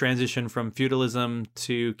in the transition from feudalism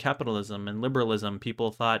to capitalism and liberalism.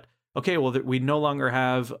 People thought, okay, well, we no longer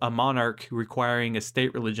have a monarch requiring a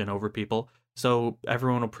state religion over people, so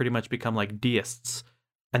everyone will pretty much become like deists.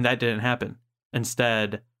 And that didn't happen.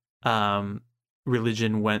 Instead,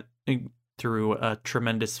 religion went through a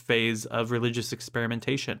tremendous phase of religious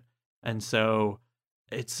experimentation. And so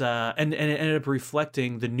it's and it ended up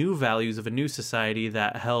reflecting the new values of a new society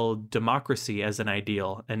that held democracy as an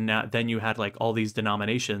ideal. And then you had like all these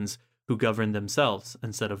denominations who governed themselves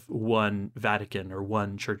instead of one Vatican or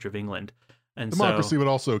one Church of England. And democracy, but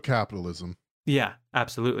also capitalism. Yeah,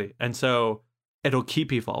 absolutely. And so it'll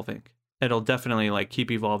keep evolving. It'll definitely like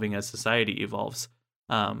keep evolving as society evolves.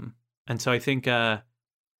 And so I think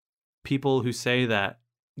people who say that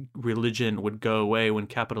religion would go away when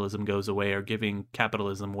capitalism goes away are giving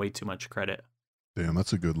capitalism way too much credit. Damn,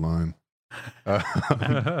 that's a good line.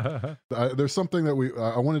 There's something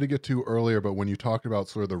that I wanted to get to earlier, but when you talked about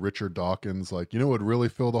sort of the Richard Dawkins, like, you know, what would really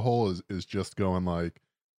fill the hole is just going like,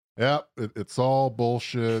 yeah, it's all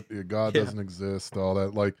bullshit. God doesn't exist. All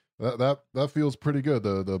that, like that feels pretty good.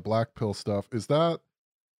 The black pill stuff. Is that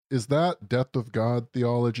death of God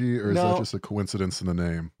theology, or is that just a coincidence in the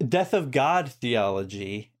name? Death of God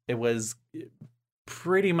theology. It was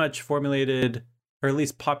pretty much formulated, or at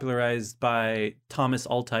least popularized, by Thomas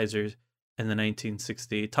Altizer in the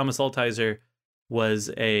 1960s. Thomas Altizer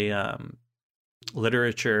was a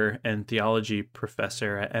literature and theology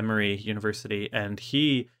professor at Emory University, and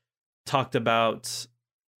he talked about,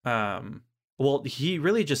 he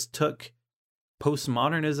really just took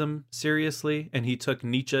postmodernism seriously, and he took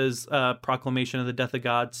Nietzsche's proclamation of the death of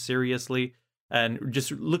God seriously, and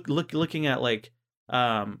just looking at like,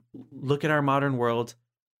 look at our modern world,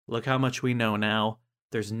 look how much we know now.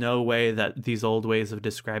 There's no way that these old ways of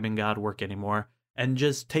describing God work anymore, and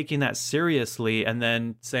just taking that seriously, and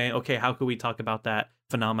then saying, okay, how could we talk about that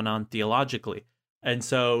phenomenon theologically? And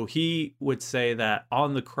so he would say that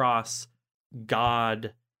on the cross,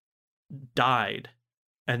 God died,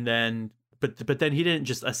 and then but then he didn't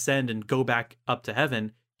just ascend and go back up to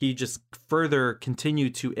heaven. He just further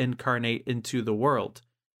continued to incarnate into the world,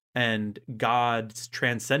 and God's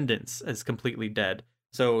transcendence is completely dead.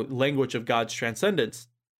 So language of God's transcendence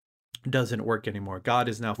doesn't work anymore. God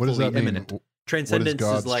is now fully immanent. Transcendence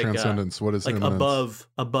is like transcendence? What is like immanence?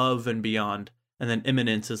 above and beyond, and then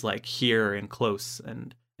immanence is like here and close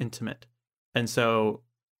and intimate. And so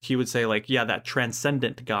he would say, like, yeah, that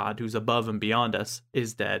transcendent God who's above and beyond us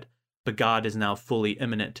is dead, but God is now fully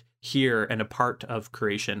immanent here and a part of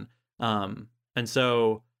creation. And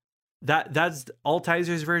so that's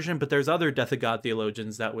Altizer's version, but there's other death of God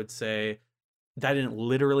theologians that would say that didn't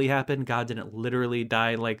literally happen. God didn't literally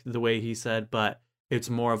die like the way he said, but it's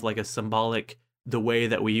more of like a symbolic, the way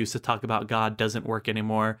that we used to talk about God doesn't work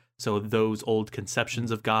anymore. So those old conceptions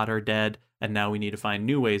of God are dead, and now we need to find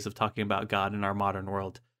new ways of talking about God in our modern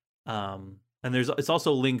world. And it's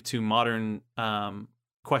also linked to modern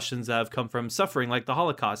questions that have come from suffering, like the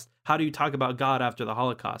Holocaust. How do you talk about God after the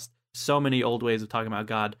Holocaust? So many old ways of talking about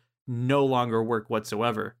God no longer work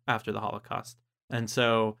whatsoever after the Holocaust. And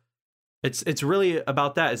so it's really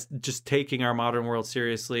about that. It's just taking our modern world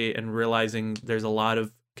seriously and realizing there's a lot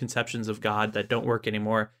of conceptions of God that don't work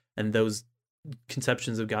anymore, and those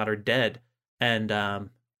conceptions of God are dead. And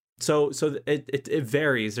so it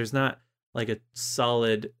varies. There's not like a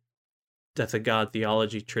solid death of God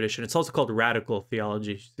theology tradition. It's also called radical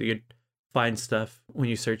theology. So you could find stuff when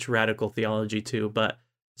you search radical theology too. But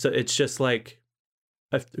so it's just like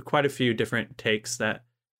quite a few different takes that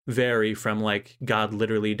vary from like God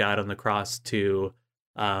literally died on the cross to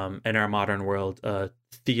in our modern world, a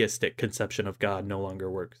theistic conception of God no longer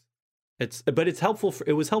works. It's helpful.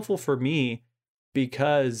 It was helpful for me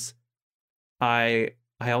because I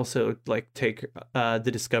also like take the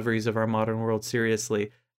discoveries of our modern world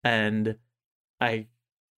seriously, and I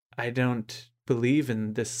don't believe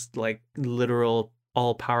in this like literal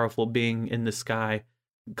all-powerful being in the sky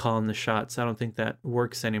calling the shots. I don't think that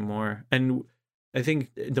works anymore. And I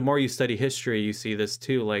think the more you study history, you see this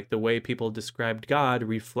too. Like the way people described God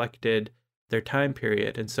reflected their time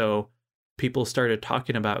period. And so people started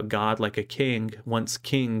talking about God like a king once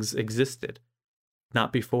kings existed,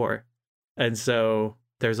 not before. And so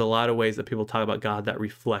there's a lot of ways that people talk about God that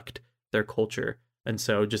reflect their culture. And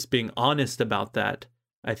so just being honest about that,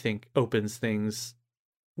 I think, opens things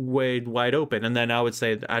way wide open. And then I would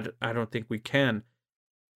say that I don't think we can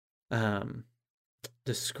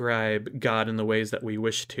describe God in the ways that we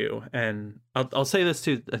wish to. And I'll say this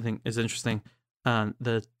too, I think is interesting.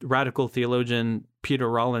 The radical theologian Peter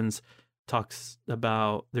Rollins talks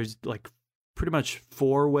about there's like pretty much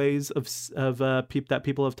 4 ways of that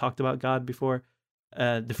people have talked about God before.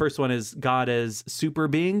 The first one is God as super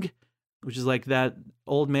being, which is like that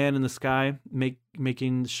old man in the sky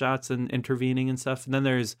making shots and intervening and stuff. And then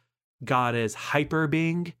there's God as hyper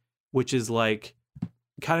being, which is like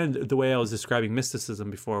kind of the way I was describing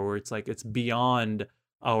mysticism before, where it's like it's beyond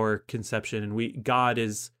our conception, and God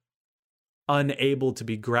is unable to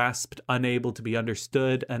be grasped, unable to be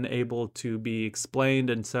understood, unable to be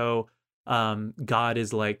explained. And so God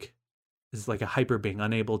is like a hyper being,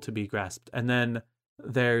 unable to be grasped. And then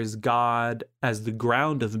there's God as the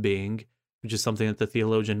ground of being, which is something that the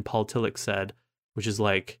theologian Paul Tillich said, which is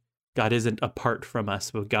like God isn't apart from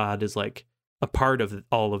us, but God is like a part of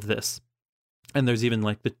all of this. And there's even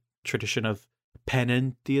like the tradition of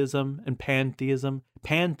panentheism and pantheism.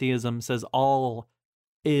 Pantheism says all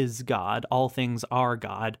is God, all things are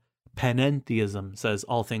God. Panentheism says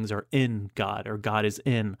all things are in God, or God is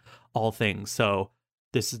in all things. So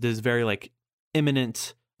this is very like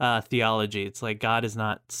immanent theology. It's like God is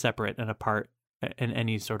not separate and apart in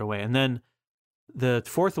any sort of way. And then the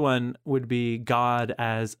fourth one would be God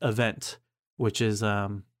as event, which is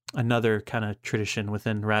another kind of tradition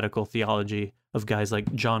within radical theology of guys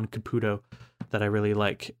like John Caputo that I really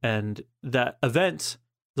like. And that event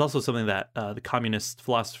is also something that the communist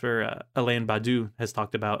philosopher Alain Badiou has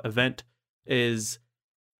talked about. Event is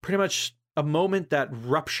pretty much a moment that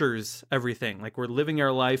ruptures everything. Like we're living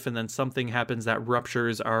our life and then something happens that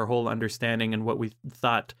ruptures our whole understanding and what we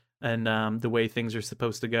thought and the way things are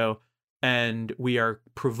supposed to go. And we are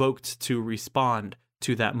provoked to respond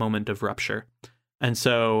to that moment of rupture. And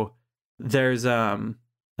so there's and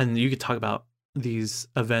you could talk about these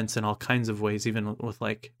events in all kinds of ways, even with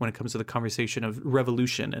like when it comes to the conversation of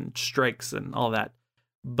revolution and strikes and all that.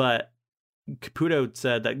 But Caputo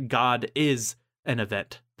said that God is an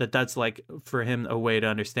event, that's like for him a way to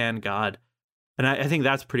understand God. And I think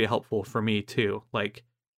that's pretty helpful for me too. Like,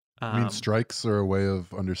 I mean, strikes are a way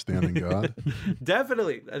of understanding God.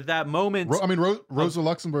 Definitely that moment. I mean, Rosa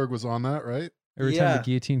Luxemburg was on that, right? Every time the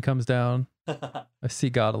guillotine comes down, I see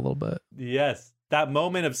God a little bit. Yes. That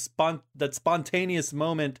moment of that spontaneous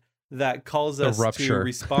moment that calls us to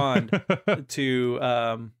respond to,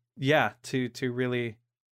 to really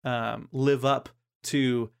live up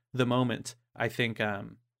to the moment. I think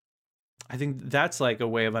that's like a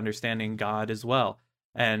way of understanding God as well.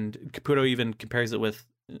 And Caputo even compares it with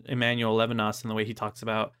Emmanuel Levinas and the way he talks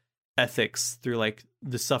about ethics through like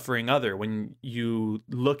the suffering other. When you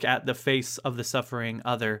look at the face of the suffering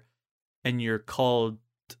other and you're called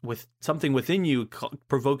with something within you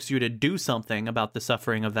provokes you to do something about the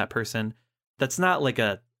suffering of that person, that's not like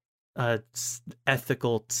a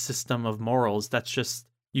ethical system of morals. That's just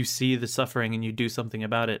you see the suffering and you do something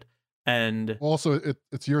about it. And also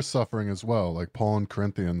it's your suffering as well, like Paul in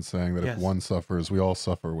Corinthians saying that if one suffers, we all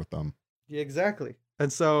suffer with them. Yeah, exactly.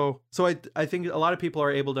 And so I think a lot of people are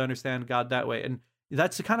able to understand God that way, and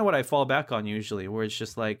that's kind of what I fall back on usually, where it's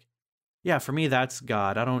just like, yeah, for me that's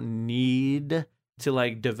God. I don't need to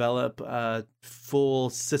like develop a full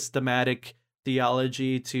systematic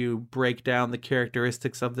theology to break down the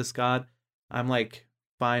characteristics of this God. I'm like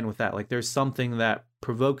fine with that. Like there's something that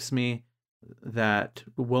provokes me, that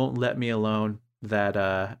won't let me alone,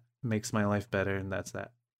 that makes my life better, and that's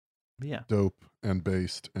that. But yeah. Dope and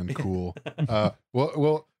based and cool.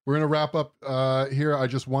 Well, we're gonna wrap up here. I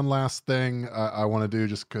just one last thing I want to do,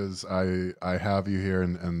 just because I have you here,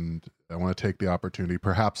 and I want to take the opportunity,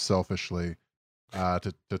 perhaps selfishly,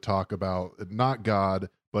 to talk about not God,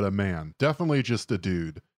 but a man. Definitely just a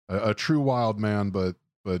dude, a true wild man, but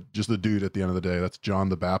just a dude at the end of the day. That's John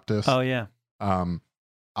the Baptist. Oh yeah.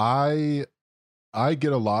 I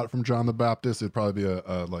get a lot from John the Baptist. It'd probably be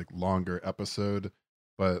a like longer episode,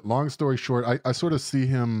 but long story short, I sort of see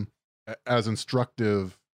him as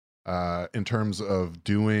instructive in terms of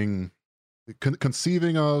doing,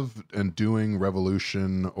 conceiving of and doing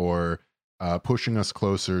revolution, or pushing us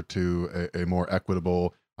closer to a more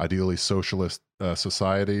equitable, ideally socialist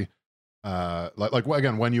society. Like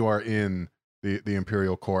again, when you are in the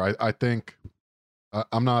imperial core, I think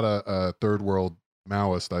I'm not a third world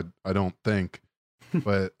Maoist. I don't think,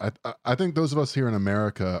 but I think those of us here in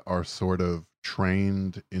America are sort of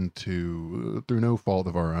trained into, through no fault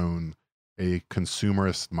of our own, a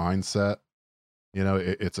consumerist mindset. You know,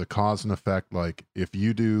 it's a cause and effect. Like if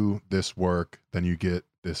you do this work, then you get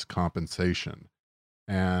this compensation.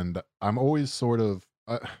 And I'm always sort of,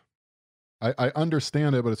 I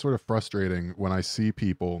understand it, but it's sort of frustrating when I see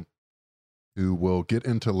people who will get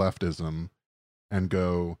into leftism and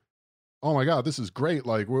go, oh my God, this is great.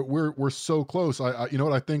 Like we're so close. You know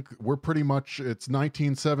what? I think we're pretty much, it's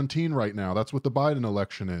 1917 right now. That's what the Biden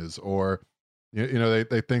election is. Or, you know,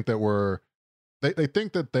 they think that they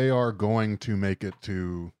think that they are going to make it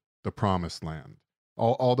to the promised land.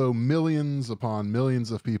 Although millions upon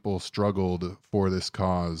millions of people struggled for this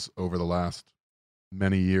cause over the last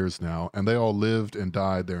many years now, and they all lived and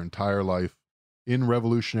died their entire life in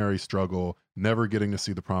revolutionary struggle, never getting to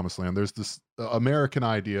see the promised land. There's this American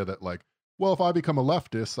idea that like, well, if I become a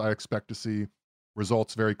leftist, I expect to see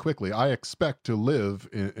results very quickly. I expect to live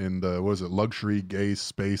in the, what is it, luxury gay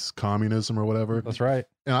space communism or whatever. That's right.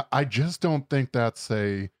 And I just don't think that's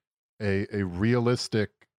a realistic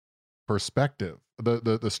perspective.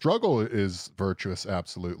 The struggle is virtuous,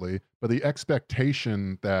 absolutely, but the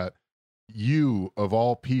expectation that you of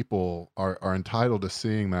all people are entitled to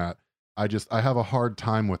seeing that, I have a hard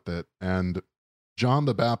time with it. And John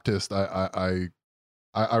the Baptist, I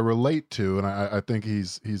relate to, and I think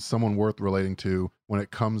he's someone worth relating to when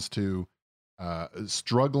it comes to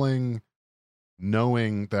struggling,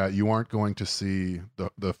 knowing that you aren't going to see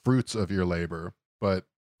the fruits of your labor, but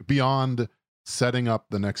beyond setting up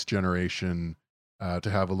the next generation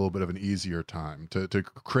to have a little bit of an easier time, to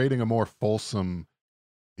creating a more fulsome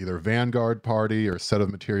either vanguard party or set of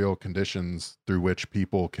material conditions through which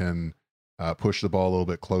people can push the ball a little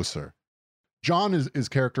bit closer. John is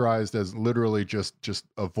characterized as literally just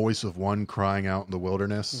a voice of one crying out in the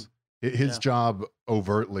wilderness. His job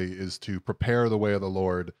overtly is to prepare the way of the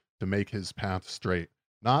Lord, to make his path straight,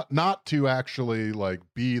 not to actually like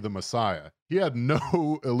be the Messiah. He had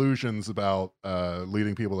no illusions about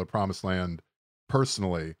leading people to the promised land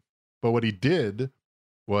personally, but what he did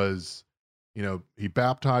was he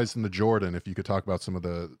baptized in the Jordan. If you could talk about some of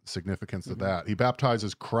the significance of that, he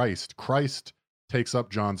baptizes Christ. Christ takes up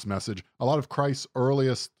John's message. A lot of Christ's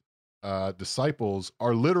earliest disciples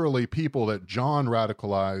are literally people that John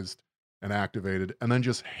radicalized and activated and then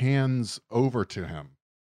just hands over to him.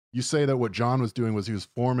 You say that what John was doing was he was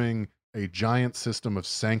forming a giant system of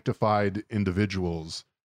sanctified individuals,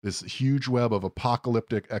 this huge web of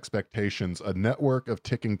apocalyptic expectations, a network of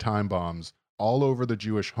ticking time bombs all over the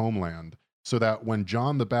Jewish homeland, so that when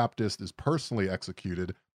John the Baptist is personally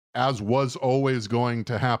executed, as was always going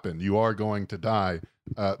to happen, you are going to die,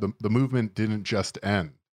 the movement didn't just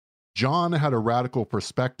end. John had a radical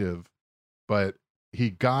perspective, but he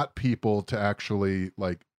got people to actually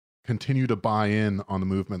continue to buy in on the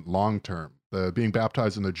movement long term. The being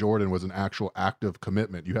baptized in the Jordan was an actual act of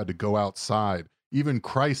commitment. You had to go outside. Even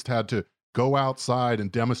Christ had to go outside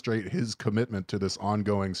and demonstrate his commitment to this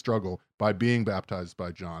ongoing struggle by being baptized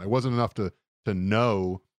by John. It wasn't enough to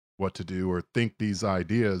know what to do or think these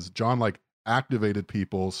ideas. John activated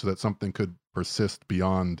people so that something could persist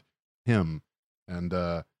beyond him. And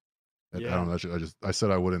I don't know. I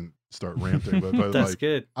said I wouldn't start ranting, but that's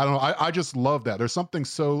good. I don't know. I just love that. There's something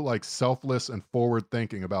so selfless and forward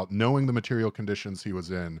thinking about knowing the material conditions he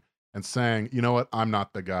was in and saying, you know what, I'm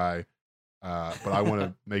not the guy, but I want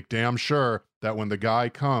to make damn sure that when the guy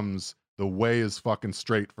comes, the way is fucking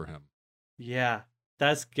straight for him. Yeah,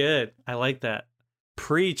 that's good. I like that.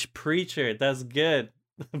 Preach, preacher. That's good.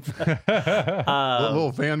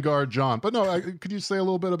 Little Vanguard John. But no, could you say a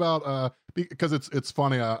little bit about because it's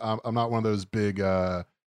funny, I'm not one of those big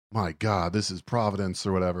my God, this is Providence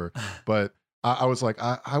or whatever, but I was like,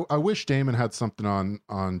 I wish Damon had something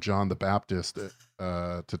on John the Baptist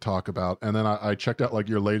to talk about. And then I checked out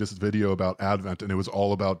your latest video about Advent, and it was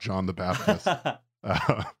all about John the Baptist.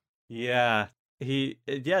 Yeah.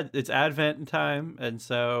 It's Advent time, and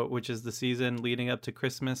so which is the season leading up to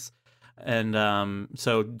Christmas. And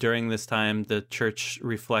so during this time, the church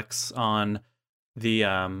reflects on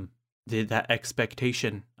that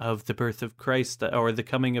expectation of the birth of Christ or the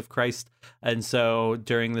coming of Christ. And so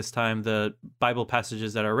during this time, the Bible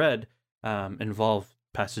passages that are read involve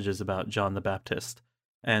passages about John the Baptist.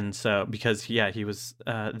 And so because he was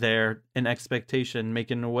there in expectation,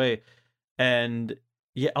 making a way. And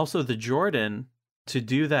also the Jordan, to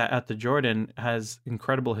do that at the Jordan has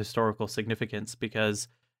incredible historical significance, because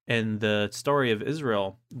in the story of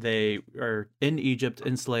Israel, they are in Egypt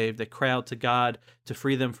enslaved. They cry out to God to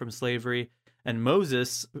free them from slavery. And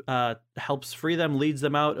Moses helps free them, leads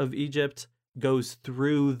them out of Egypt, goes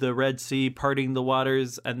through the Red Sea, parting the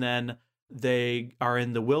waters. And then they are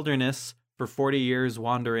in the wilderness for 40 years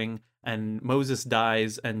wandering. And Moses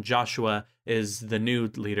dies, and Joshua is the new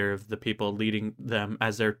leader of the people, leading them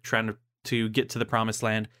as they're trying to get to the promised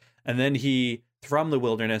land. And then he, from the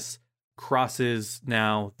wilderness, crosses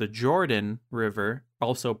now the Jordan River,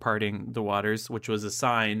 also parting the waters, which was a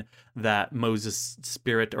sign that Moses'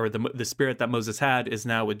 spirit, or the spirit that Moses had, is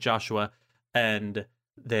now with Joshua, and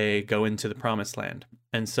they go into the promised land.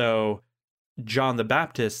 And so John the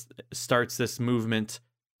Baptist starts this movement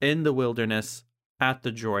in the wilderness at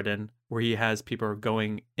the Jordan, where he has people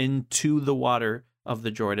going into the water of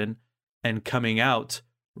the Jordan and coming out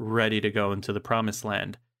ready to go into the promised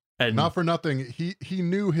land. And not for nothing, he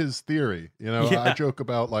knew his theory. I joke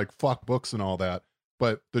about fuck books and all that,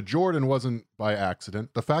 but the Jordan wasn't by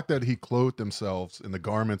accident. The fact that he clothed themselves in the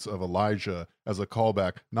garments of Elijah as a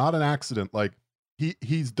callback, not an accident.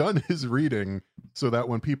 He's done his reading so that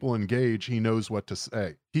when people engage, he knows what to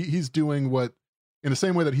say. He's doing what, in the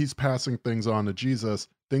same way that he's passing things on to Jesus,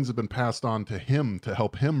 things have been passed on to him to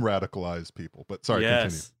help him radicalize people. But sorry,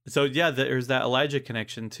 continue. So there's that Elijah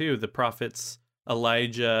connection too. The prophets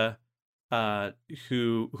Elijah,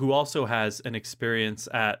 who also has an experience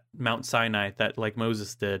at Mount Sinai that like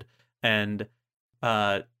Moses did, and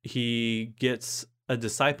he gets a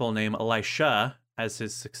disciple named Elisha as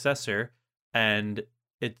his successor, and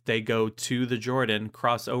they go to the Jordan,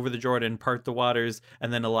 cross over the Jordan, part the waters,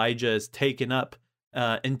 and then Elijah is taken up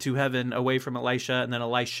into heaven away from Elisha, and then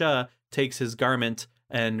Elisha takes his garment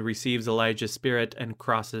and receives Elijah's spirit and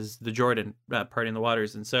crosses the Jordan, parting the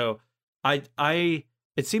waters. And so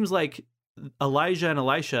it seems like Elijah and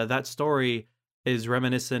Elisha, that story is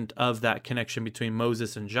reminiscent of that connection between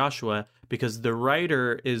Moses and Joshua, because the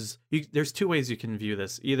writer is, there's two ways you can view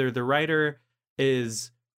this. Either the writer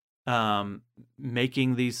is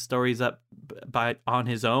making these stories up on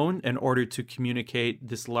his own in order to communicate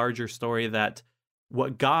this larger story that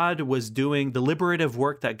what God was doing, the liberative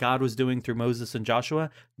work that God was doing through Moses and Joshua,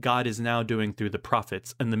 God is now doing through the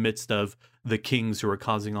prophets in the midst of the kings who are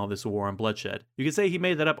causing all this war and bloodshed. You could say he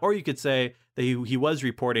made that up, or you could say that he was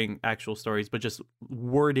reporting actual stories, but just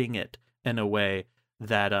wording it in a way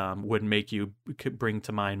that would make you bring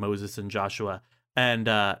to mind Moses and Joshua. And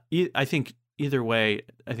I think either way,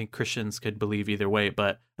 I think Christians could believe either way,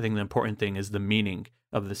 but I think the important thing is the meaning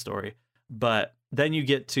of the story. But then you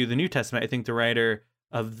get to the New Testament. I think the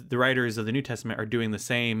writers of the New Testament are doing the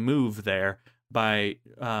same move there by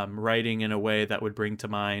writing in a way that would bring to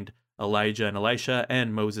mind Elijah and Elisha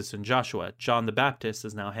and Moses and Joshua. John the Baptist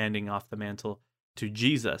is now handing off the mantle to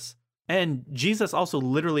Jesus. And Jesus also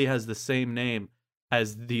literally has the same name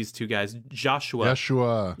as these two guys.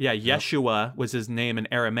 Yeshua. Yeah, Yeshua was his name in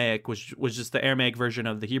Aramaic, which was just the Aramaic version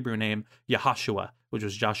of the Hebrew name Yahashua, which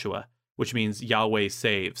was Joshua, which means Yahweh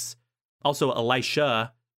saves. Also,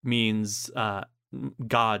 Elisha means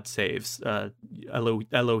God saves.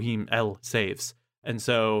 Elohim, El saves. And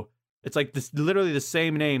so it's like this, literally the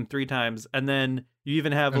same name 3 times. And then you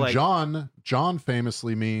even have and John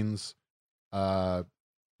famously means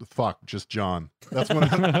just John. That's one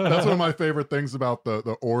of my favorite things about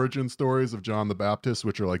the origin stories of John the Baptist,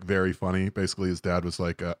 which are like very funny. Basically, his dad was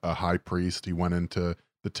like a high priest. He went into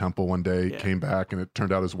the temple one day, came back, and it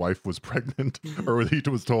turned out his wife was pregnant, or he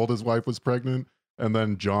was told his wife was pregnant. And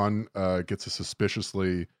then John gets a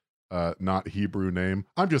suspiciously not Hebrew name.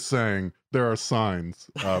 I'm just saying there are signs,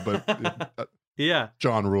 but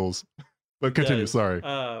John rules. But continue. Sorry.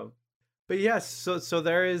 But yes, so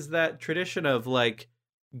there is that tradition of like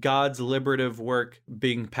God's liberative work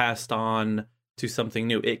being passed on to something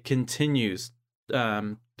new. It continues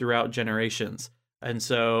throughout generations, and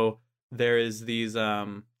so there is these.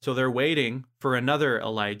 So they're waiting for another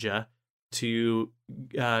Elijah to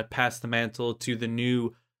pass the mantle to the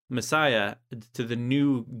new Messiah, to the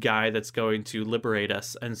new guy that's going to liberate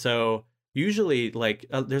us. And so usually, like,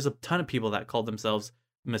 there's a ton of people that call themselves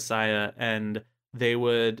Messiah, and they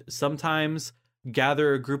would sometimes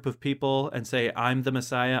gather a group of people and say, I'm the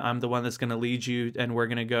Messiah, I'm the one that's going to lead you, and we're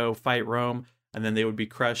going to go fight Rome. And then they would be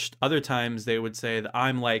crushed. Other times they would say that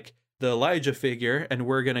I'm like the Elijah figure, and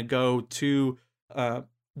we're going to go to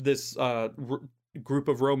this group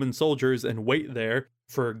of Roman soldiers and wait there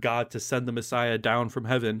for God to send the Messiah down from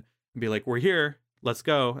heaven and be like, we're here, let's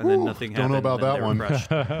go. And then nothing happened. Don't know about that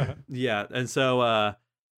one. Yeah. And so,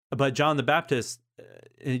 but John the Baptist,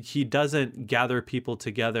 he doesn't gather people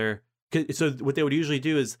together. So what they would usually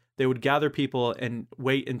do is they would gather people and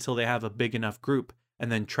wait until they have a big enough group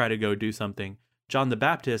and then try to go do something. John the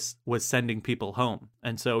Baptist was sending people home.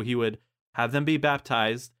 And so he would have them be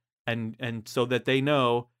baptized and so that they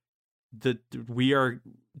know that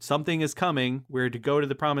something is coming, we're to go to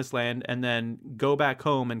the promised land and then go back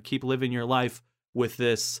home and keep living your life with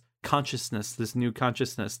this consciousness, this new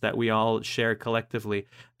consciousness that we all share collectively.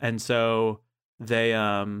 And so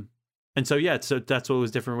so that's what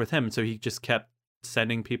was different with him. So he just kept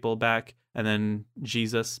sending people back, and then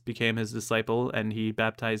Jesus became his disciple and he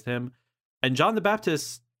baptized him. And John the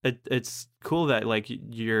Baptist, it's cool that like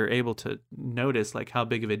you're able to notice like how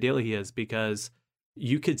big of a deal he is, because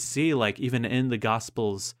you could see like even in the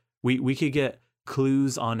Gospels, we could get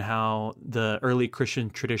clues on how the early Christian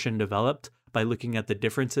tradition developed by looking at the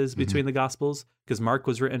differences between the Gospels, because Mark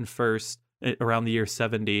was written first around the year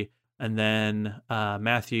 70, and then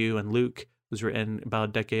Matthew and Luke was written about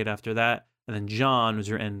a decade after that, and then John was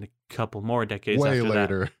written a couple more decades way after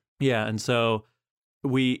later. that. Yeah, and so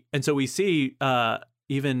we see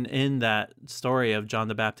even in that story of John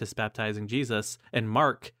the Baptist baptizing Jesus and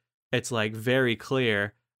Mark, it's like very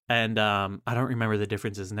clear. And I don't remember the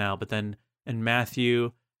differences now, but then in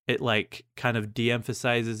Matthew, it like kind of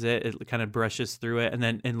de-emphasizes it. It kind of brushes through it. And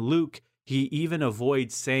then in Luke, he even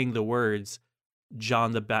avoids saying the words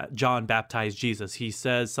John baptized Jesus. He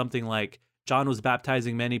says something like John was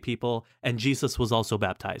baptizing many people and Jesus was also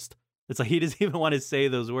baptized. It's like he doesn't even want to say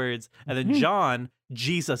those words. And then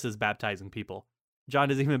Jesus is baptizing people. John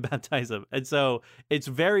doesn't even baptize them. And so it's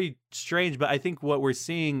very strange, but I think what we're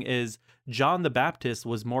seeing is John the Baptist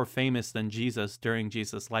was more famous than Jesus during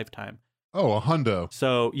Jesus' lifetime. Oh, a hundo.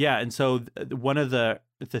 So, yeah, and so one of the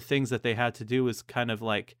things that they had to do was kind of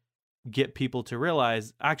like get people to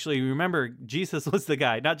realize, actually, remember, Jesus was the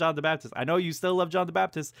guy, not John the Baptist. I know you still love John the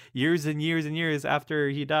Baptist years and years and years after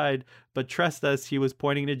he died, but trust us, he was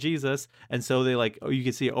pointing to Jesus. And so they like, you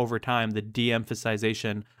can see over time the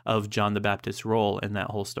de-emphasization of John the Baptist's role in that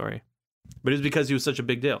whole story. But it's because he was such a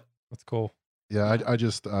big deal. That's cool. Yeah,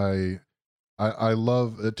 I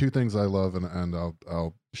love two things I love, and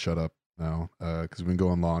I'll shut up now because we've been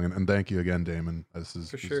going long. And thank you again, Damon. This has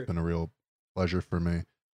been a real pleasure for me.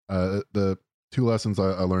 The two lessons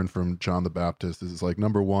I learned from John the Baptist is like,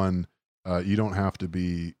 number one, you don't have to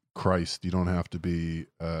be Christ. You don't have to be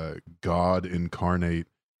God incarnate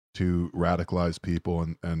to radicalize people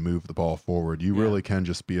and move the ball forward. You really can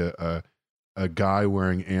just be a guy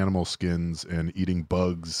wearing animal skins and eating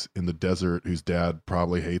bugs in the desert whose dad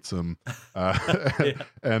probably hates him.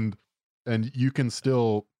 And you can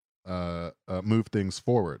still move things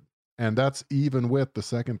forward. And that's even with the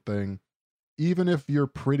second thing, even if you're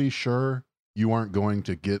pretty sure you aren't going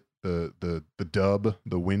to get the dub,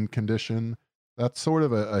 the win condition, that's sort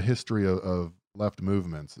of a history of left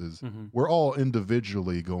movements is we're all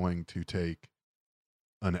individually going to take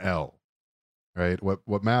an L, right?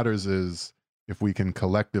 What matters is if we can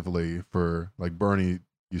collectively, for like Bernie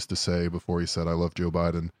used to say before he said, I love Joe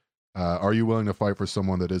Biden, are you willing to fight for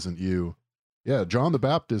someone that isn't you? Yeah, John the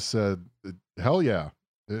Baptist said, hell yeah.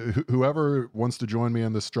 Whoever wants to join me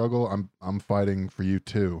in this struggle, I'm fighting for you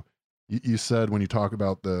too. You said when you talk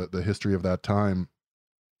about the history of that time,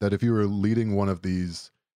 that if you were leading one of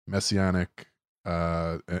these messianic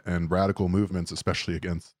and radical movements, especially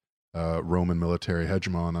against Roman military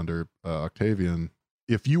hegemon under Octavian,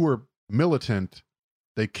 if you were militant,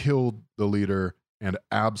 they killed the leader and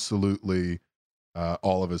absolutely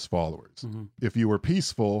all of his followers. If you were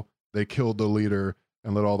peaceful, they killed the leader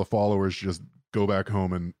and let all the followers just go back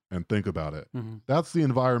home and think about it. That's the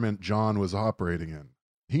environment John was operating in.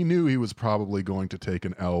 He knew he was probably going to take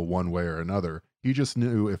an L one way or another. He just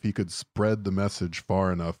knew if he could spread the message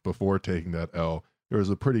far enough before taking that L, there was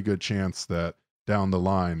a pretty good chance that down the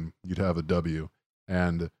line you'd have a W.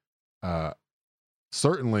 And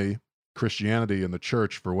certainly Christianity and the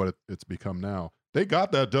church, for what it's become now, they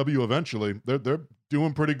got that W eventually. They're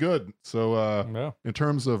doing pretty good. So in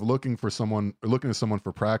terms of looking to someone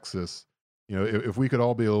for praxis, you know, if we could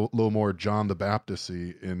all be a little more John the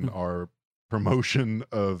Baptist-y in our promotion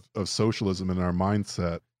of socialism and our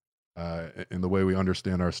mindset, in the way we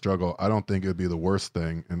understand our struggle, I don't think it would be the worst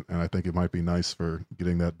thing. And I think it might be nice for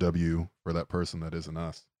getting that W for that person that isn't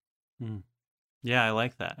us. Yeah, I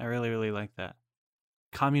like that. I really, really like that.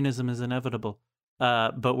 Communism is inevitable.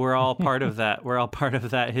 But we're all part of that. We're all part of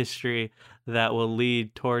that history that will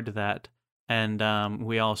lead toward that. And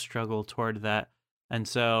we all struggle toward that. And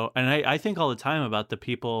so, and I think all the time about the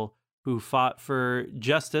people who fought for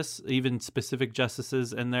justice, even specific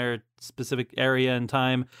justices in their specific area and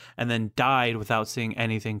time, and then died without seeing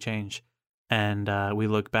anything change. And we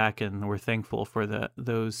look back and we're thankful for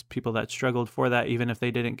those people that struggled for that, even if they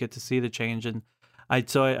didn't get to see the change. And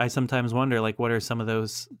I sometimes wonder, like, what are some of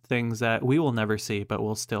those things that we will never see, but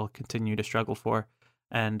we'll still continue to struggle for?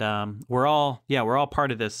 And we're all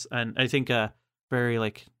part of this. And I think a very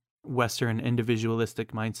like Western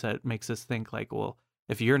individualistic mindset makes us think like, well,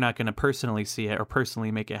 if you're not going to personally see it or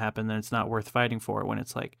personally make it happen, then it's not worth fighting for. When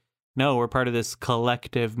it's like, no, we're part of this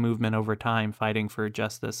collective movement over time, fighting for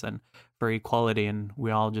justice and for equality, and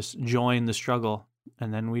we all just join the struggle,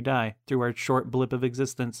 and then we die through our short blip of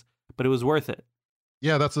existence. But it was worth it.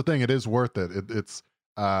 Yeah, that's the thing. It is worth it. It's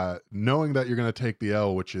knowing that you're going to take the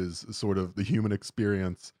L, which is sort of the human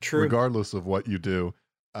experience, regardless of what you do,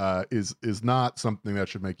 is not something that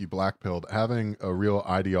should make you blackpilled. Having a real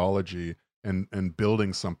ideology and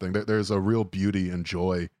building something, there's a real beauty and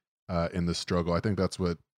joy in this struggle. I think that's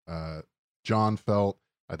what John felt.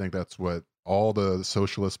 I think that's what all the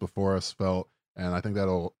socialists before us felt. And I think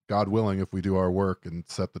that'll, God willing, if we do our work and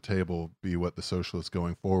set the table, be what the socialists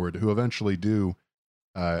going forward, who eventually do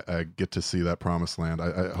get to see that promised land.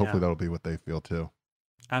 Hopefully that'll be what they feel too.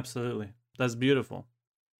 Absolutely. That's beautiful.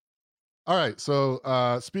 All right.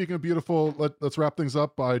 So speaking of beautiful, let's wrap things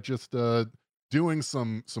up by just doing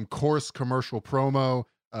some coarse commercial promo.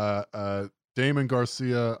 Damon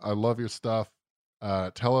Garcia, I love your stuff.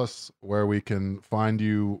 Tell us where we can find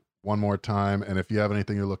you one more time. And if you have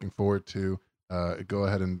anything you're looking forward to, go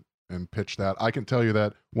ahead and pitch that. I can tell you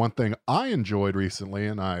that one thing I enjoyed recently,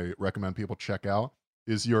 and I recommend people check out,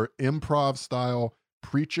 is your improv style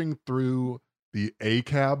preaching through the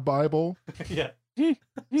ACAB Bible. Yeah.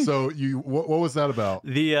 So what was that about?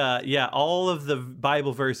 All of the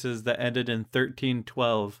Bible verses that ended in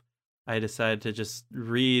 13:12, I decided to just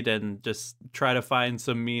read and just try to find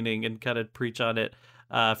some meaning and kind of preach on it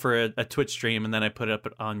for a Twitch stream, and then I put it up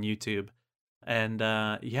on YouTube. And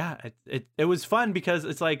it was fun because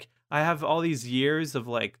it's like I have all these years of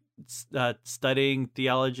like studying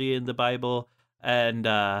theology in the Bible, and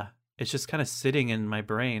it's just kind of sitting in my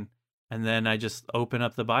brain. And then I just open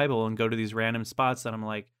up the Bible and go to these random spots that I'm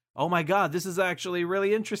like, oh my God, this is actually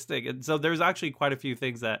really interesting. And so there's actually quite a few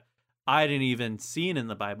things that I didn't even seen in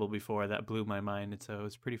the Bible before that blew my mind. And so it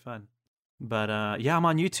was pretty fun. But yeah, I'm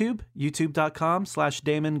on YouTube,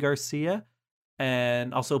 youtube.com/Damon Garcia,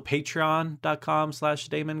 and also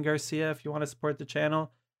patreon.com/Damon Garcia if you want to support the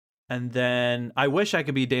channel. And then I wish I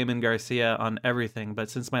could be Damon Garcia on everything, but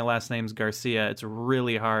since my last name's Garcia, it's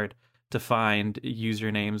really hard to find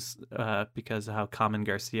usernames because of how common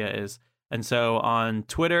Garcia is. And so on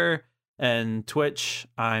Twitter and Twitch,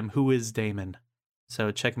 I'm Who Is Damon. So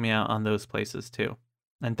check me out on those places too.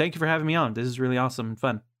 And thank you for having me on. This is really awesome and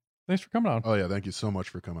fun. Thanks for coming on. Oh yeah, thank you so much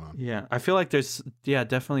for coming on. Yeah, I feel like there's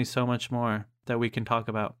definitely so much more that we can talk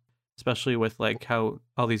about, especially with like how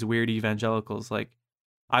all these weird evangelicals like.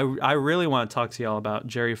 I really want to talk to y'all about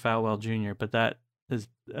Jerry Falwell Jr., but that is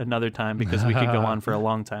another time because we could go on for a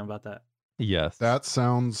long time about that. Yes. That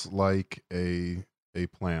sounds like a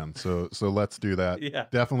plan. So let's do that. Yeah.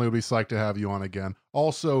 Definitely would be psyched to have you on again.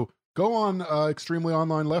 Also, go on Extremely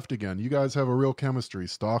Online Left again. You guys have a real chemistry.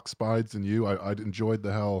 Stock, Spides, and you. I enjoyed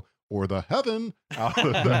the hell or the heaven out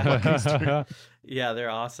of that fucking stream. Yeah, they're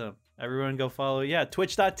awesome. Everyone go follow. Yeah,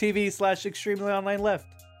 twitch.tv/Extremely Online Left.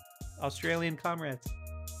 Australian comrades.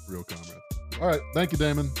 Real comrades. All right. Thank you,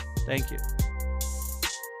 Damon. Thank you.